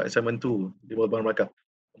 15 markah, assignment 2 15 markah.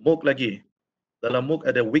 MOOC lagi. Dalam MOOC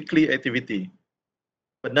ada weekly activity.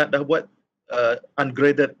 Penat dah buat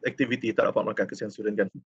ungraded activity tak dapat markah, kesian student kan.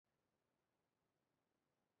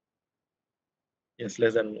 Yes,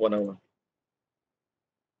 less than 1 hour.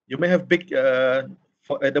 You may have big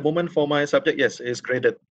at the moment for my subject, yes, it's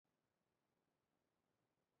graded.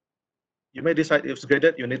 You may decide if it's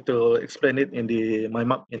graded, you need to explain it in the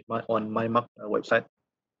MyMark on MyMark website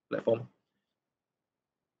platform.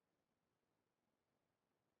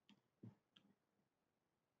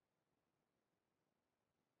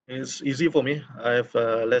 It's easy for me. I have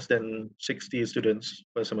less than 60 students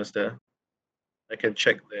per semester. I can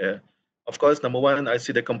check there. Of course, number one, I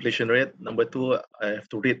see the completion rate. Number two, I have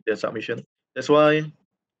to read the submission. That's why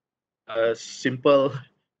a simple,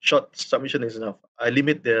 short submission is enough. I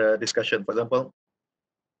limit the discussion. For example,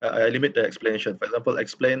 I limit the explanation. For example,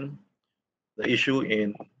 explain the issue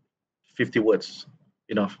in 50 words,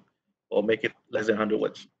 enough, or make it less than 100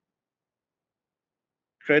 words.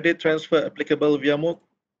 Credit transfer applicable via MOOC.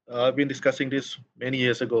 I've been discussing this many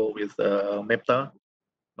years ago with MEPTA,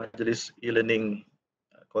 Majlis E-Learning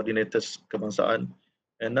Coordinators Kebangsaan.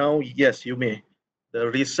 And now, yes, you may.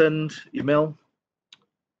 The recent email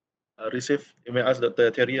received, you may ask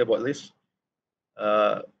Dr. Terry about this.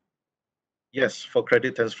 Yes, for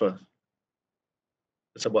credit transfer.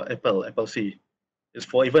 It's about Apple C. It's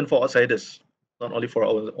for even for outsiders, not only for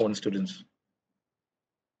our own students.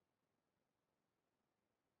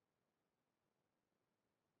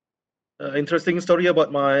 Interesting story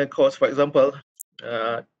about my course, for example,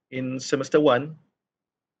 in semester 1,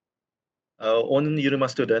 our own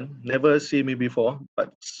UNIMAS student, never see me before,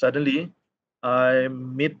 but suddenly I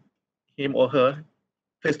meet him or her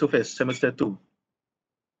face to face, semester 2.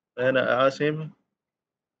 And I asked him,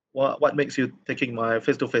 what makes you taking my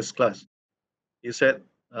face-to-face class? He said,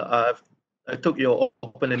 I took your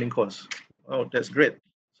open learning course. Oh, that's great.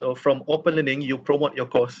 So from open learning, you promote your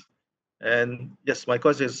course. And yes, my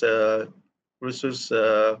course is kursus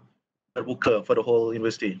terbuka for the whole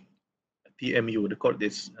university. TMU, the code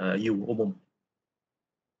is U, umum.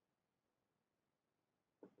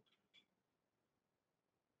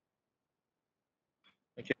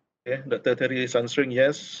 Okay, Dr. Terry is answering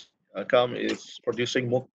yes. CAM is producing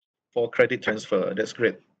MOOC for credit transfer. That's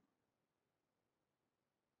great.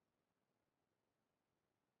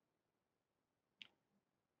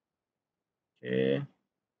 Okay.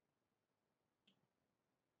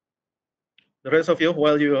 The rest of you,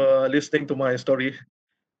 while you are listening to my story,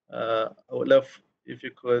 I would love if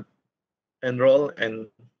you could enroll and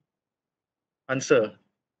answer.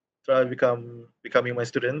 Try becoming my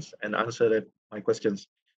students and answer my questions.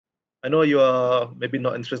 I know you are maybe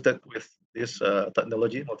not interested with this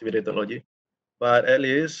technology, multimedia technology, but at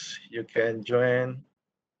least you can join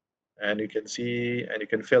and you can see and you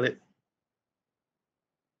can feel it.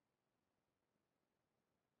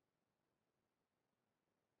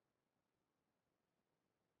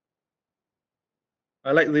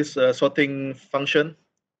 I like this sorting function.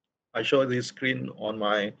 I show this screen on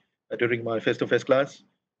my during my face-to-face class.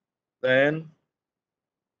 Then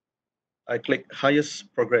I click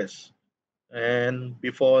highest progress. And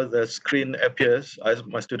before the screen appears, I ask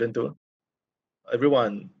my student to,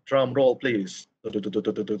 everyone, drum roll, please.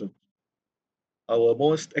 Our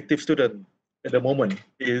most active student at the moment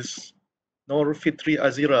is Nur Fitri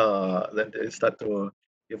Azira. Then they start to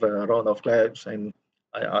give a round of claps, and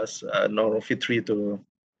I ask Nur Fitri to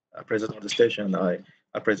present on the stage, and I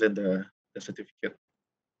present the certificate.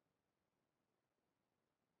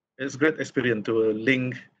 It's a great experience to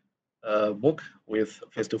link MOOC with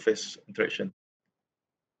face-to-face interaction.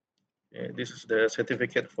 Okay, this is the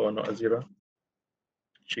certificate for Nur Azira.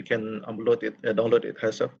 She can download it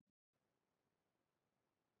herself.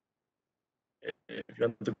 If you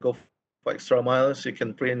want to go for extra miles, you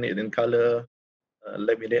can print it in color,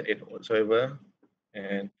 laminate it whatsoever,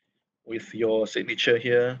 and with your signature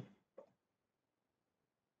here.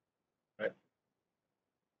 Right.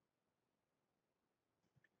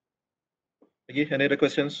 Okay, any other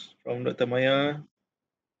questions from Dr. Maya?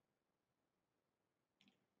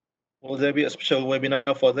 Will there be a special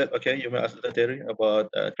webinar for that? Okay, you may ask Dr. Terry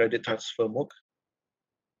about credit transfer MOOC.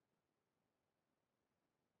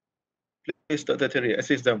 Please, Dr. Terry,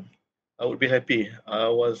 assist them. I would be happy. I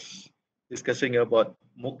was discussing about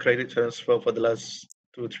MOOC credit transfer for the last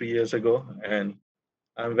 2-3 years ago, and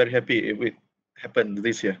I'm very happy if it happened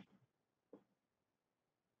this year.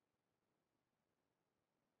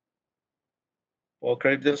 For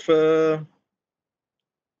credit transfer,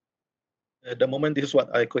 at the moment, this is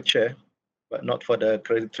what I could share, but not for the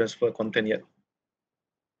credit transfer content yet.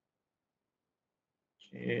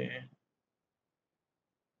 Okay.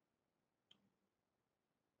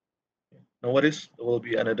 No worries, there will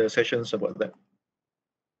be another sessions about that.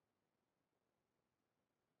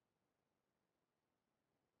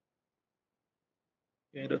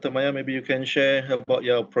 Okay, Dr. Maya, maybe you can share about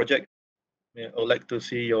your project. I would like to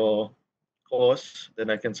see your course, then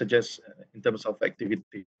I can suggest in terms of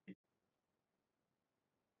activity.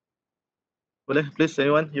 Boleh, please,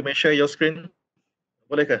 anyone, you may share your screen.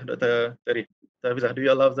 Bolehkah, Dr. Terry? Dr. Hafizah, do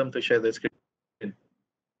you allow them to share the screen?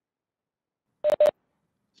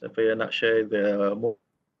 Siapa yang nak share the MOOC?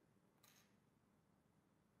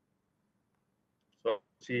 So,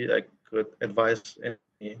 see, I could advise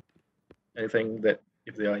anything that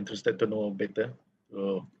if they are interested to know better,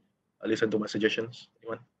 so I listen to my suggestions.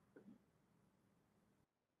 Anyone?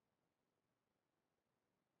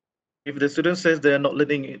 If the student says they are not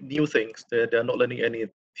learning new things, they are not learning any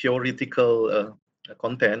theoretical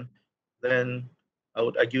content, then I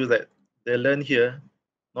would argue that they learn here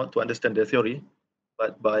not to understand the theory,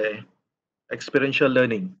 but by experiential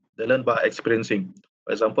learning. They learn by experiencing.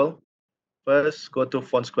 For example, first go to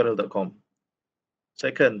fontsquirrel.com.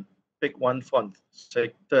 Second, pick one font.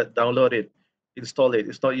 Third, download it, install it.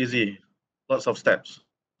 It's not easy. Lots of steps.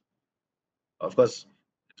 Of course,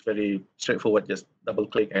 it's very straightforward. Just double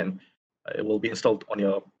click and it will be installed on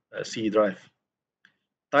your C drive.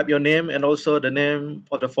 Type your name and also the name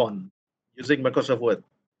of the font using Microsoft Word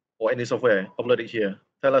or any software. Upload it here.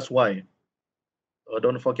 Tell us why.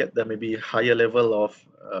 Don't forget there may be higher level of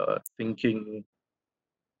thinking.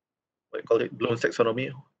 We call it Bloom's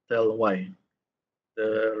taxonomy. Tell why.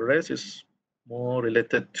 The rest is more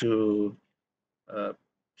related to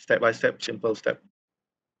step-by-step, simple step.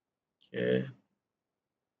 Okay.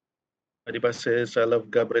 Adiba says, I love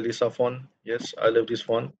Gabrielisa font. Yes, I love this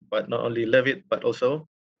font, but not only love it, but also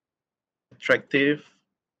attractive,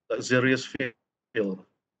 luxurious feel.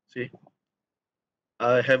 See,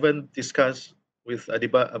 I haven't discussed with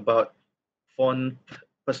Adiba about font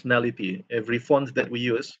personality. Every font that we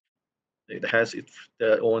use, it has its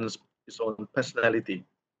own personality.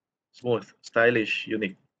 Smooth, stylish,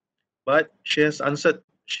 unique. But she has answered.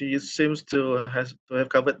 She seems to have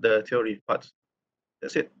covered the theory parts.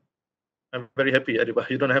 That's it. I'm very happy, Adiba.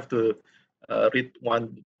 You don't have to read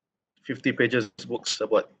 150 pages books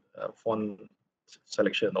about font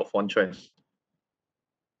selection or font choice.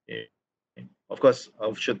 Yeah. Of course, I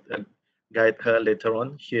should guide her later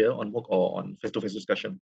on here on MOOC or on face-to-face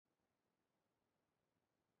discussion.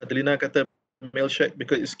 Adelina kata milkshake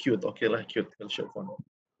because it's cute. Okay lah, cute milkshake font.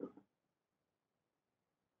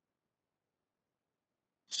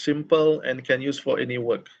 Simple and can use for any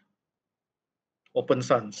work. Open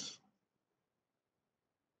sans.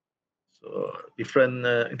 So different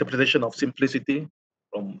interpretation of simplicity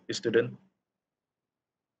from a student.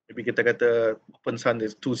 Maybe kita kata open sans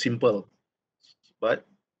is too simple, but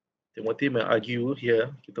Timothy may argue here.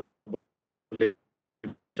 Kita boleh.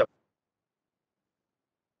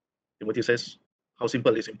 Timothy says, how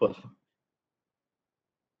simple is simple.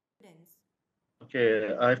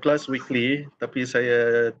 Okay, I have class weekly, tapi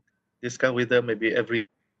saya discuss with them maybe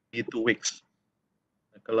every 2 weeks.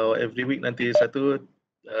 Kalau every week nanti satu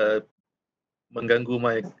mengganggu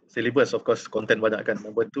my syllabus, of course content banyak kan.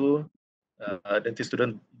 Nombor tu, nanti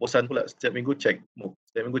student bosan pula setiap minggu check MOOC.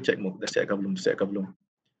 Setiap minggu check MOOC, dah siap ke belum.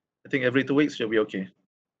 I think every 2 weeks should be okay.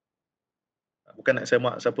 Bukan nak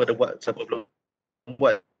semak siapa ada buat, siapa belum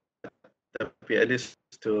buat, tapi at least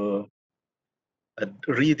to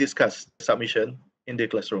rediscuss submission in the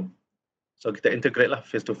classroom. So kita integrate lah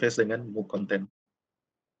face to face dengan MOOC content.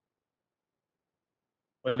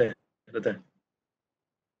 Boleh, betul.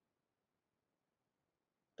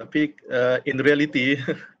 Tapi in reality,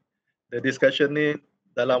 the discussion ni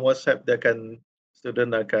dalam WhatsApp dia akan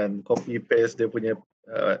student akan copy paste dia punya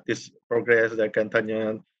this progress, dia akan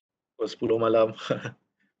tanya pukul 10 malam.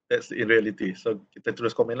 That's in reality. So kita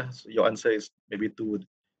terus komen lah. So, your answer is maybe too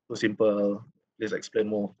simple. Please explain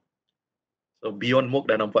more. So beyond MOOC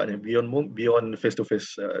dah nampak ni. Beyond MOOC, beyond face to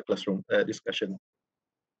face classroom discussion.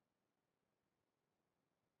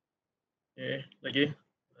 Okay, lagi.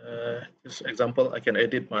 This example, I can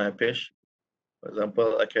edit my page. For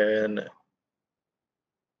example, I can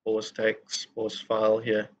post text, post file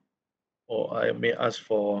here, or I may ask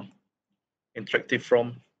for interactive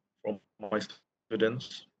from my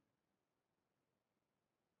students.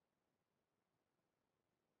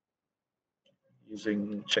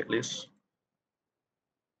 Using checklist.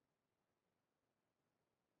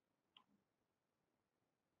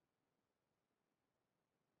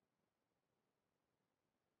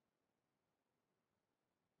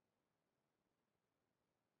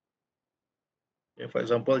 Okay, for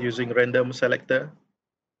example, using random selector,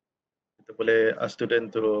 kita boleh ask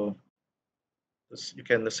student to, you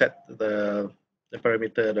can set the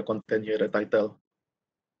parameter, the content here, the title.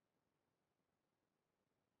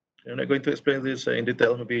 I'm not going to explain this in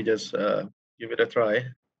detail, maybe just give it a try.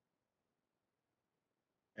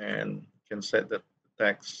 And you can set the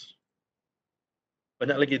text.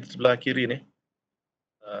 Banyak lagi di sebelah kiri ni.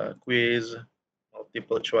 Quiz,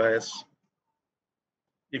 multiple choice.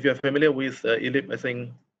 If you're familiar with ELIP, I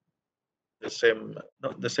think the same,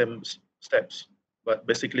 not the same steps, but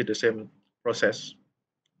basically the same process,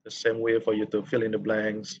 the same way for you to fill in the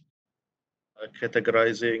blanks,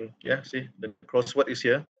 categorizing. Yeah, see, the crossword is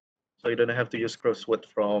here. So you don't have to use crossword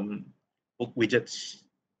from book widgets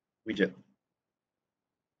widget.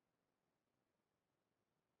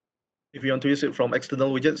 If you want to use it from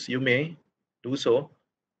external widgets, you may do so,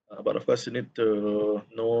 but of course you need to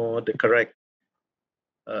know the correct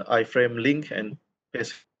iframe link and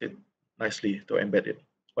paste it nicely to embed it,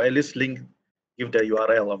 or at least link, give the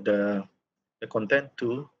URL of the content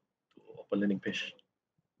to open learning page.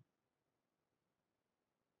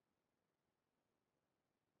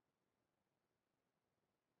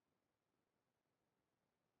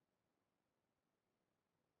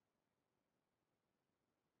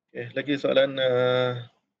 Okay, lagi soalan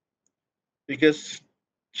biggest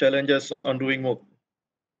challenges on doing MOOC.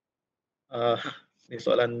 Ni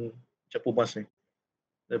soalan Cepu Mas ni.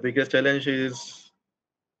 The biggest challenge is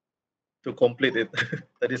to complete it.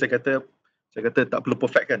 Tadi saya kata tak perlu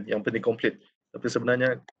perfect kan, yang penting complete. Tapi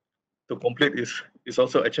sebenarnya to complete is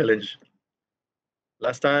also a challenge.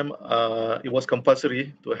 Last time it was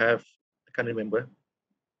compulsory to have, I can't remember,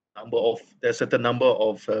 there's a certain number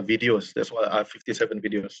of videos. That's why I have 57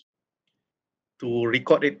 videos. To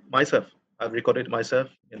record it myself, I've recorded myself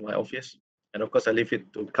in my office, and of course I leave it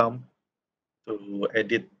to come to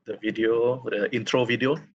edit the video, the intro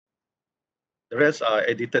video. The rest are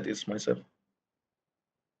edited is myself.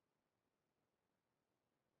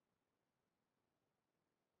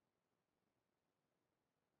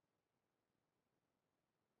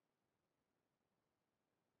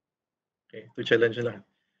 Okay, to challenge lah.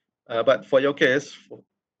 But for your case,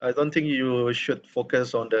 I don't think you should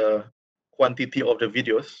focus on the quantity of the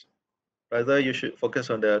videos. Rather, you should focus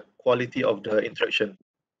on the quality of the interaction.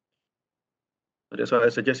 So that's why I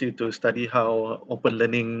suggest you to study how open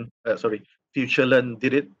learning, future learn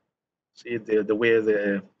did it. See the way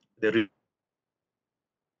they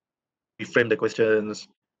reframe the questions,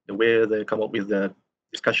 the way they come up with the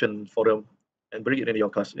discussion forum, and bring it in your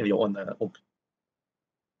class in your own MOOC.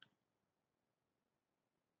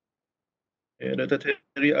 Dr.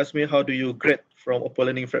 Terry asked me, how do you grade from open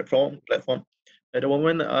learning platform? At the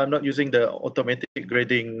moment, I'm not using the automatic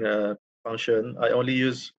grading function. I only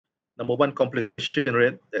use number one, completion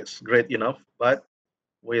rate. That's great enough. But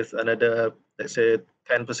with another, let's say,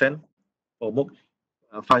 10% for MOOC,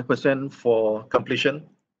 5% for completion,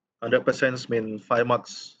 100% mean 5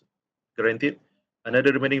 marks guaranteed.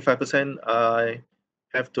 Another remaining 5%, I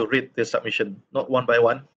have to read the submission, not one by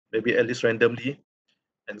one, maybe at least randomly,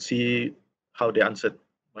 and see how they answered.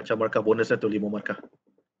 Macam markah bonusnya tu 5 markah.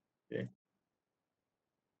 Okay.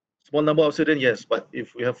 Small number of students, yes, but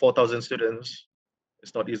if we have 4,000 students,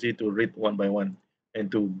 it's not easy to read one by one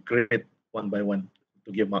and to grade one by one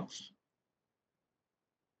to give marks.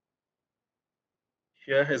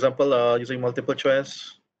 Here, example, using multiple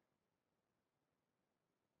choice.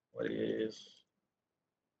 What is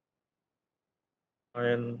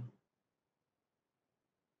and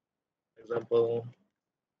example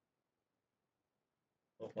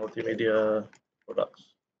of multimedia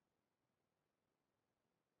products.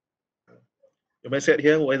 You may set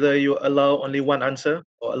here whether you allow only one answer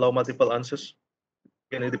or allow multiple answers.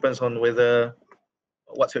 Again, it depends on whether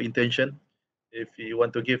what's your intention. If you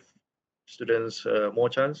want to give students more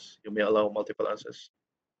chance, you may allow multiple answers.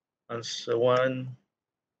 Answer one.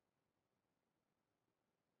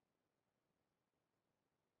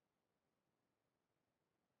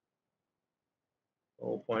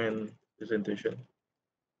 PowerPoint presentation.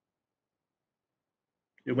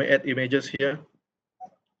 You may add images here.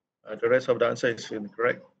 The rest of the answer is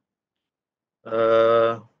incorrect.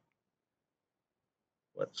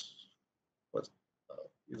 What's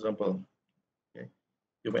example? Okay.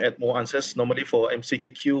 You may add more answers. Normally for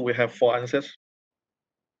MCQ, we have 4 answers.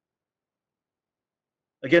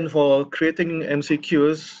 Again, for creating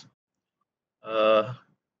MCQs,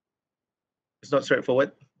 it's not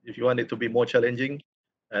straightforward. If you want it to be more challenging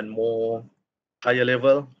and more higher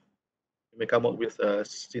level, you may come up with a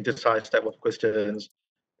synthesized type of questions,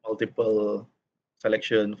 multiple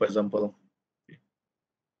selection, for example.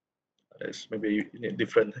 There's maybe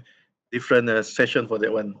different session for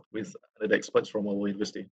that one with the experts from our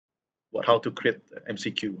university about how to create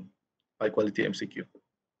MCQ, high quality MCQ.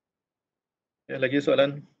 Ya, lagi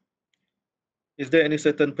soalan. Is there any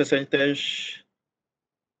certain percentage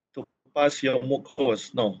to pass your MOOC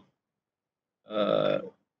course? No.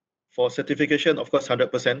 For certification, of course,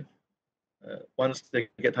 100%. Once they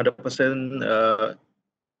get 100%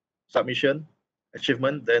 submission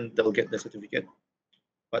achievement, then they'll get the certificate.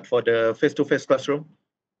 But for the face-to-face classroom,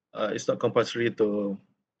 it's not compulsory to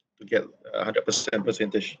get 100%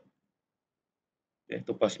 percentage, okay,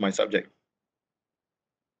 to pass my subject.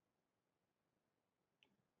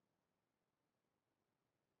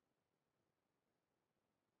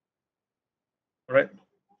 All right,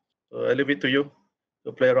 so I leave it to you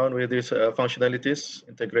to play around with these functionalities,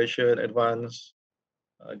 integration, advanced,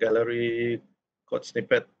 gallery, code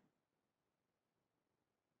snippet.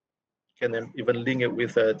 You can even link it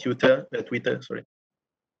with Twitter, sorry.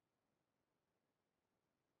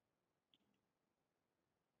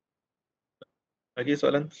 Lagi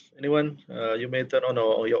soalan? Anyone? You may turn on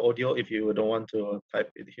your audio if you don't want to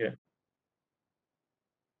type it here.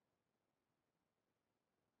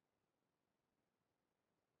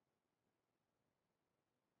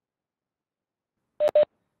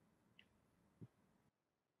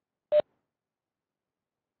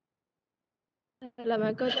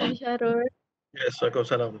 Assalamualaikum Tuan Syahrul. Yes,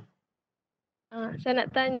 Waalaikumsalam. Saya nak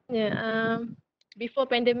tanya, before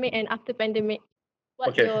pandemic and after pandemic,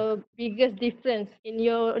 what's Okay. your biggest difference in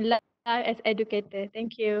your life as educator?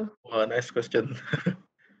 Thank you. Wow, nice question.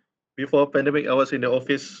 Before pandemic, I was in the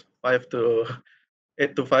office 8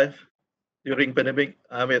 to 5. During pandemic,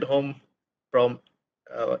 I'm at home from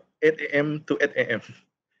 8 a.m. to 8 a.m.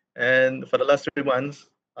 And for the last 3 months,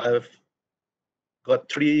 I've got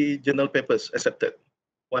 3 journal papers accepted,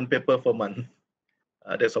 1 paper per month.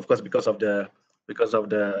 That's of course because of the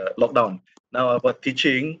lockdown. Now about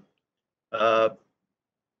teaching, uh,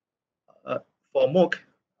 for MOOC,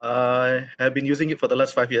 I have been using it for the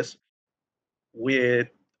last 5 years. With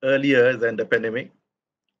earlier than the pandemic,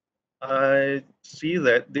 I see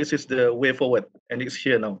that this is the way forward, and it's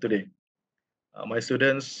here now today. My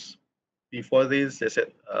students before this, they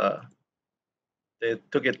said they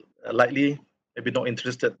took it lightly, maybe not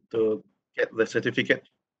interested to get the certificate.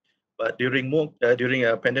 But during MOOC, during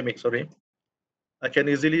a pandemic, sorry, I can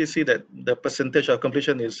easily see that the percentage of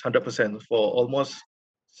completion is 100% for almost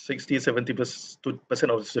 60-70%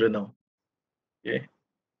 of the student now. Okay,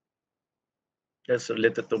 that's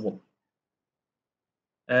related to MOOC.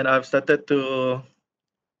 And I've started to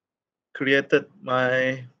created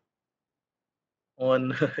my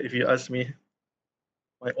own, if you ask me,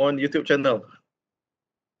 my own YouTube channel.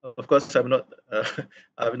 Of course, I'm not,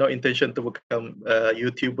 I have no intention to become a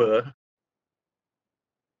YouTuber.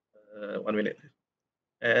 1 minute.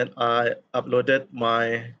 And I uploaded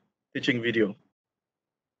my teaching video.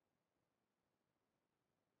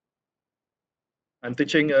 I'm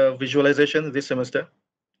teaching visualization this semester.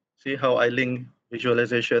 See how I link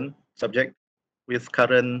visualization subject with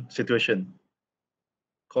current situation.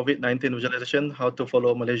 COVID-19 visualization, how to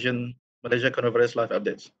follow Malaysia coronavirus live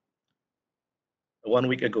updates. 1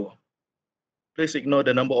 week ago. Please ignore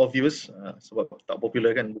the number of views sebab tak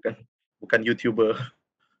popular kan, bukan YouTuber.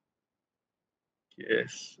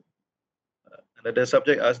 Yes. Another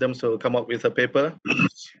subject, ask them to come up with a paper.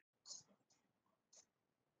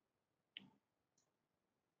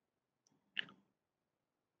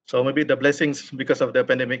 So maybe the blessings because of the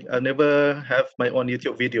pandemic, I never have my own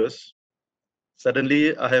YouTube videos.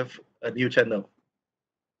 Suddenly, I have a new channel.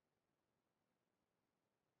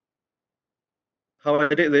 How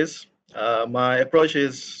I did this, my approach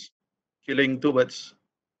is killing two birds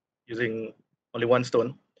using only one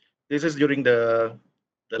stone. This is during the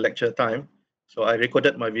lecture time. So I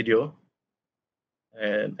recorded my video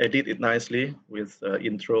and edit it nicely with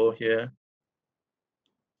intro here.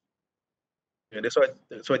 Yeah,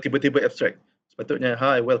 that's why tiba-tiba abstract. Sepatutnya,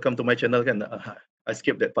 hi, welcome to my channel kan. I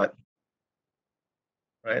skipped that part.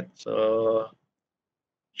 Right, so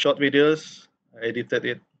short videos, I edited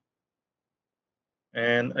it.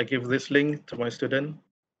 And I give this link to my student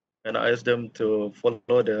and I ask them to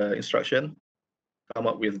follow the instruction, come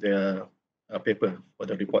up with their paper for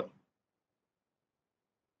the report.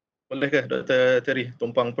 Boleh ke Dr. Terry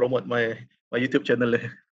tumpang promote my YouTube channel?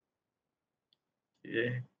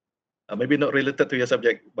 Yeah. Maybe not related to your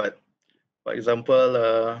subject, but for example,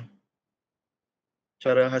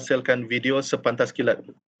 cara hasilkan video sepantas kilat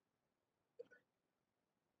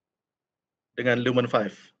dengan Lumen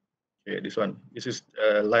 5. Okay, this one. This is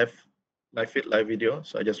live feed, live video.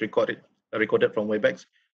 So I just record it. I recorded from Webex,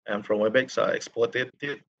 and from Webex I exported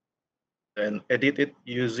it and edit it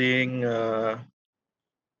using 1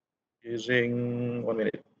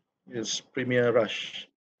 minute. Is Premiere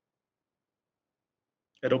Rush.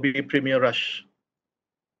 Adobe Premiere Rush.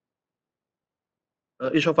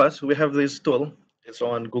 Each of us, we have this tool. It's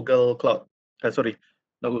on Google Cloud. Sorry,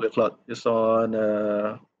 not Google Cloud. It's on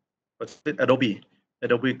what's it? Adobe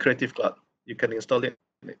Creative Cloud. You can install it.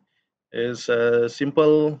 It's a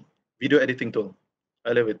simple video editing tool.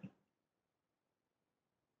 I love it.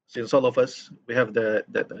 Since all of us, we have that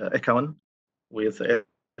account with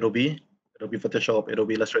Adobe Photoshop,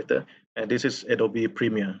 Adobe Illustrator, and this is Adobe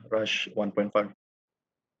Premiere Rush 1.5.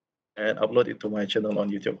 And upload it to my channel on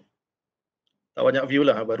YouTube. Tak banyak view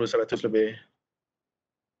lah, baru 100 lebih.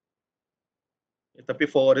 Tapi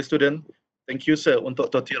for the student, thank you sir untuk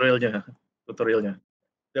tutorialnya.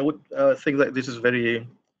 They would think that this is very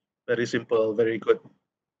simple, very good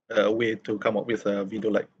way to come up with a video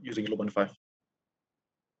like using Lumen 5.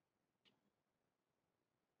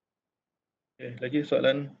 Okay, lagi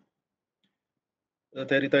soalan.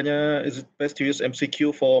 Terry tanya, is it best to use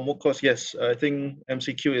MCQ for MOOC course? Yes, I think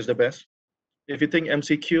MCQ is the best. If you think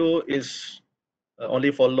MCQ is only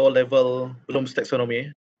for low-level Bloom's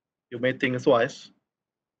taxonomy, you may think twice.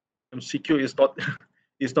 MCQ is not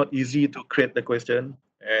it's not easy to create the question,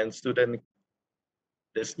 and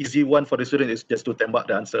this easy one for the student is just to tembak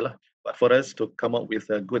the answer lah. But for us to come up with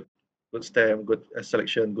a good stem, good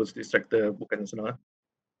selection, good distractor, bukan senang lah.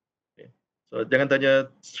 Okay. So jangan tanya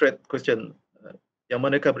straight question. Yang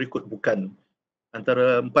manakah berikut bukan?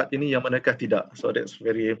 Antara empat ini yang manakah tidak? So that's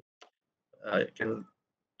very you can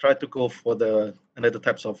try to go for the another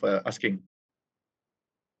types of asking.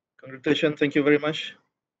 Congratulations, thank you very much,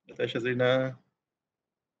 Dr. Shazrina.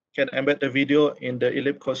 Can embed the video in the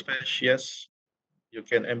ELIP course page? Yes, you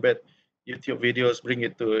can embed YouTube videos, bring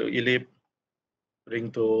it to ELIP,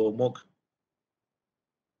 bring to MOOC.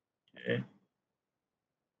 Okay.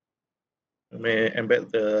 You may embed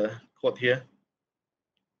the code here.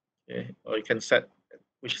 Okay. Or you can set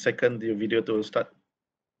which second your video to start.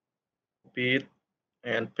 Copy it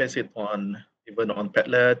and paste it on even on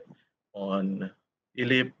Padlet, on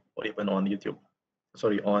Elip, or even on YouTube.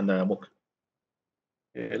 Sorry, on MOOC.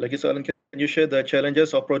 Okay, lagi soalan, can you share the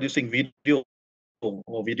challenges of producing video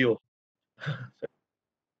or video?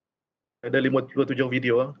 Ada 57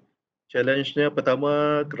 video. Challenge-nya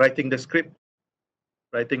pertama, writing the script.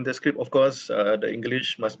 Writing the script, of course, the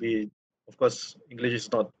English must be, of course, English is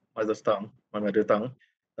not mother tongue, my mother tongue.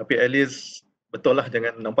 Tapi at least betul lah,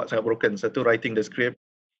 jangan nampak sangat broken. Satu, writing the script.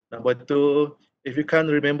 Number two, if you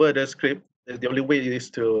can't remember the script, the only way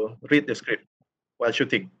is to read the script while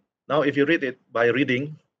shooting. Now, if you read it by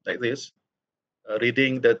reading like this,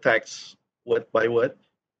 reading the text word by word,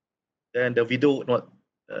 then the video would not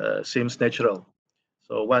seems natural.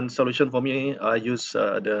 So one solution for me, I use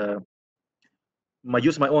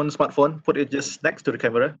use my own smartphone, put it just next to the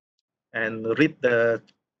camera, and read the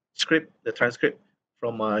script, the transcript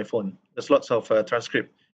from my phone. There's lots of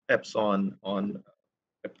transcript apps on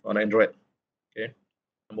Android. Okay,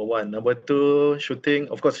 number one. Number two, shooting.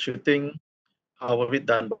 Of course, shooting. Half of it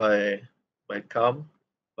done by Cam,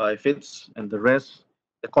 by Fitz, and the rest,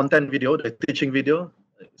 the content video, the teaching video,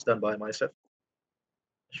 is done by myself.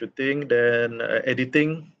 Shooting, then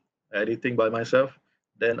editing by myself,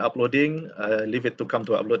 then uploading. Leave it to come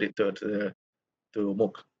to upload it to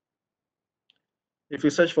MOOC. If you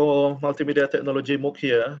search for multimedia technology MOOC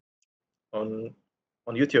here on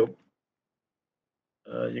YouTube,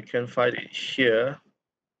 you can find it here.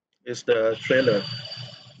 Is the trailer,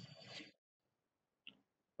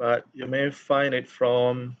 but you may find it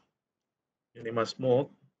from UNIMAS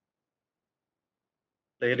MOOC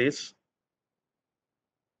playlist,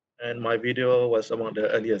 and my video was among the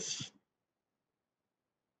earliest.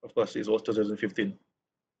 Of course, it was 2015.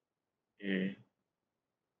 Okay.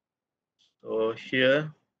 So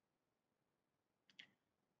here,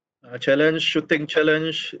 challenge, shooting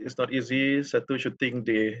challenge is not easy. Satu, shooting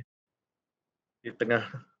di tengah,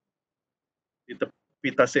 di tepi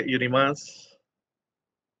tasik UNIMAS.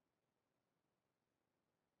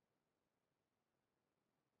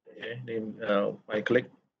 Okay, ni my click.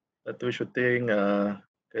 Satu, shooting.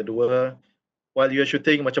 Kedua, while you are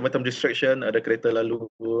shooting, macam-macam distraction. Ada kereta lalu,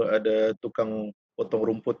 ada tukang potong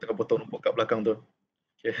rumput kat belakang tu.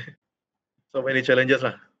 Okay. So many challenges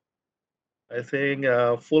lah. I think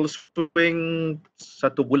full swing 1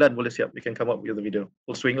 bulan boleh siap. We can come up with the video.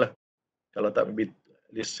 Full swing lah. Kalau tak, maybe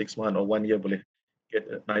at least 6 months or 1 year boleh get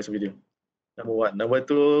a nice video. Number one. Number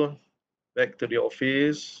two, back to the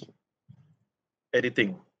office,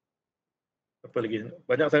 editing. Apa lagi?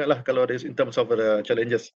 Banyak sangat lah kalau in terms of the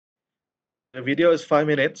challenges. The video is 5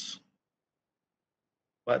 minutes,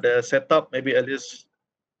 but the setup maybe at least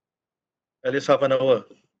half an hour.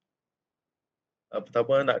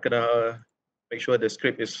 Pertama, nak kena make sure the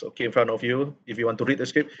script is okay in front of you if you want to read the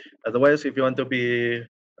script. Otherwise, if you want to be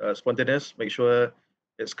spontaneous, make sure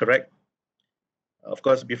it's correct. Of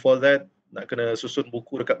course, before that, nak kena susun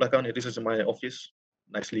buku dekat belakang. This is my office,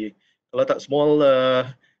 nicely. Kalau tak, small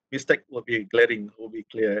mistake will be glaring, will be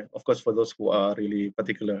clear. Of course, for those who are really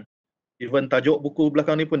particular. Even tajuk buku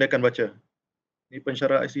belakang ni pun dia akan baca. Ni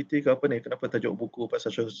pensyarah ICT ke apa ni? Kenapa tajuk buku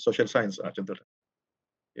pasal social science? Contoh.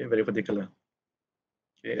 Okay, very particular.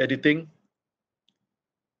 Okay, editing.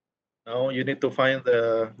 Now you need to find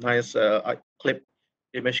the nice clip,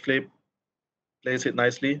 image clip, place it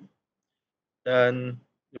nicely, dan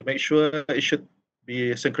make sure it should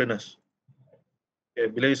be synchronous.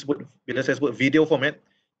 Okay, bila saya sebut video format,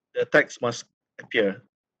 the text must appear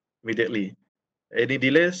immediately. Any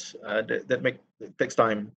delays, that takes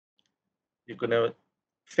time. You gonna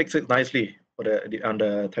fix it nicely for on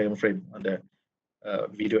the time frame, on the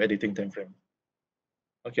video editing time frame.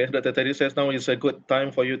 Okay, Dr. Teddy says now is a good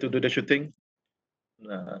time for you to do the shooting.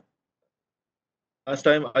 Last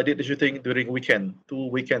time I did the shooting during weekend,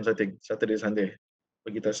 2 weekends I think, Saturday, Sunday.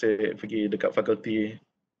 Pergi dekat faculty.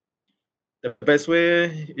 The best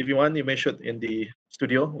way, if you want, you may shoot in the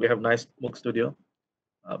studio. We have nice MOOC studio.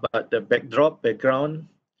 But the background,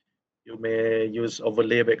 you may use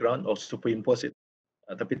overlay background or superimpose it.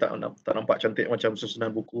 Tapi tak nampak cantik macam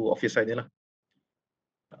susunan buku office saya ni lah.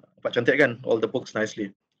 Nampak cantik kan? All the books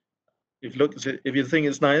nicely. If you think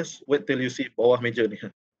it's nice, wait till you see bawah meja ni.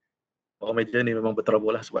 Bawah meja ni memang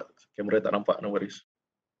berterabur lah sebab kamera tak nampak, no worries.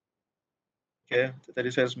 Okay,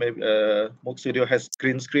 tadi says maybe MOOC Studio has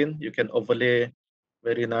green screen. You can overlay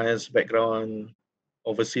very nice background,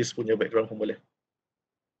 overseas punya background pun boleh.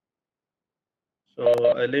 So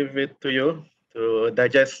I leave it to you to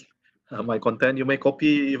digest my content. You may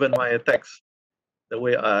copy even my text, the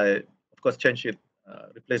way I, of course, change it,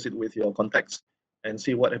 replace it with your context, and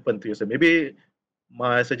see what happened to you. So maybe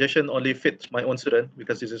my suggestion only fits my own student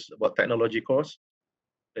because this is about technology course.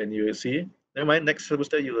 Then you will see. Never mind. Next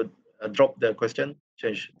semester you would drop the question,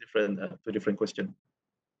 change different to different question.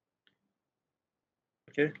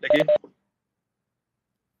 Okay, lagi.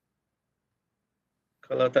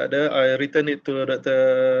 Kalau tak ada, I return it to Dr.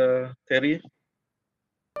 Terry.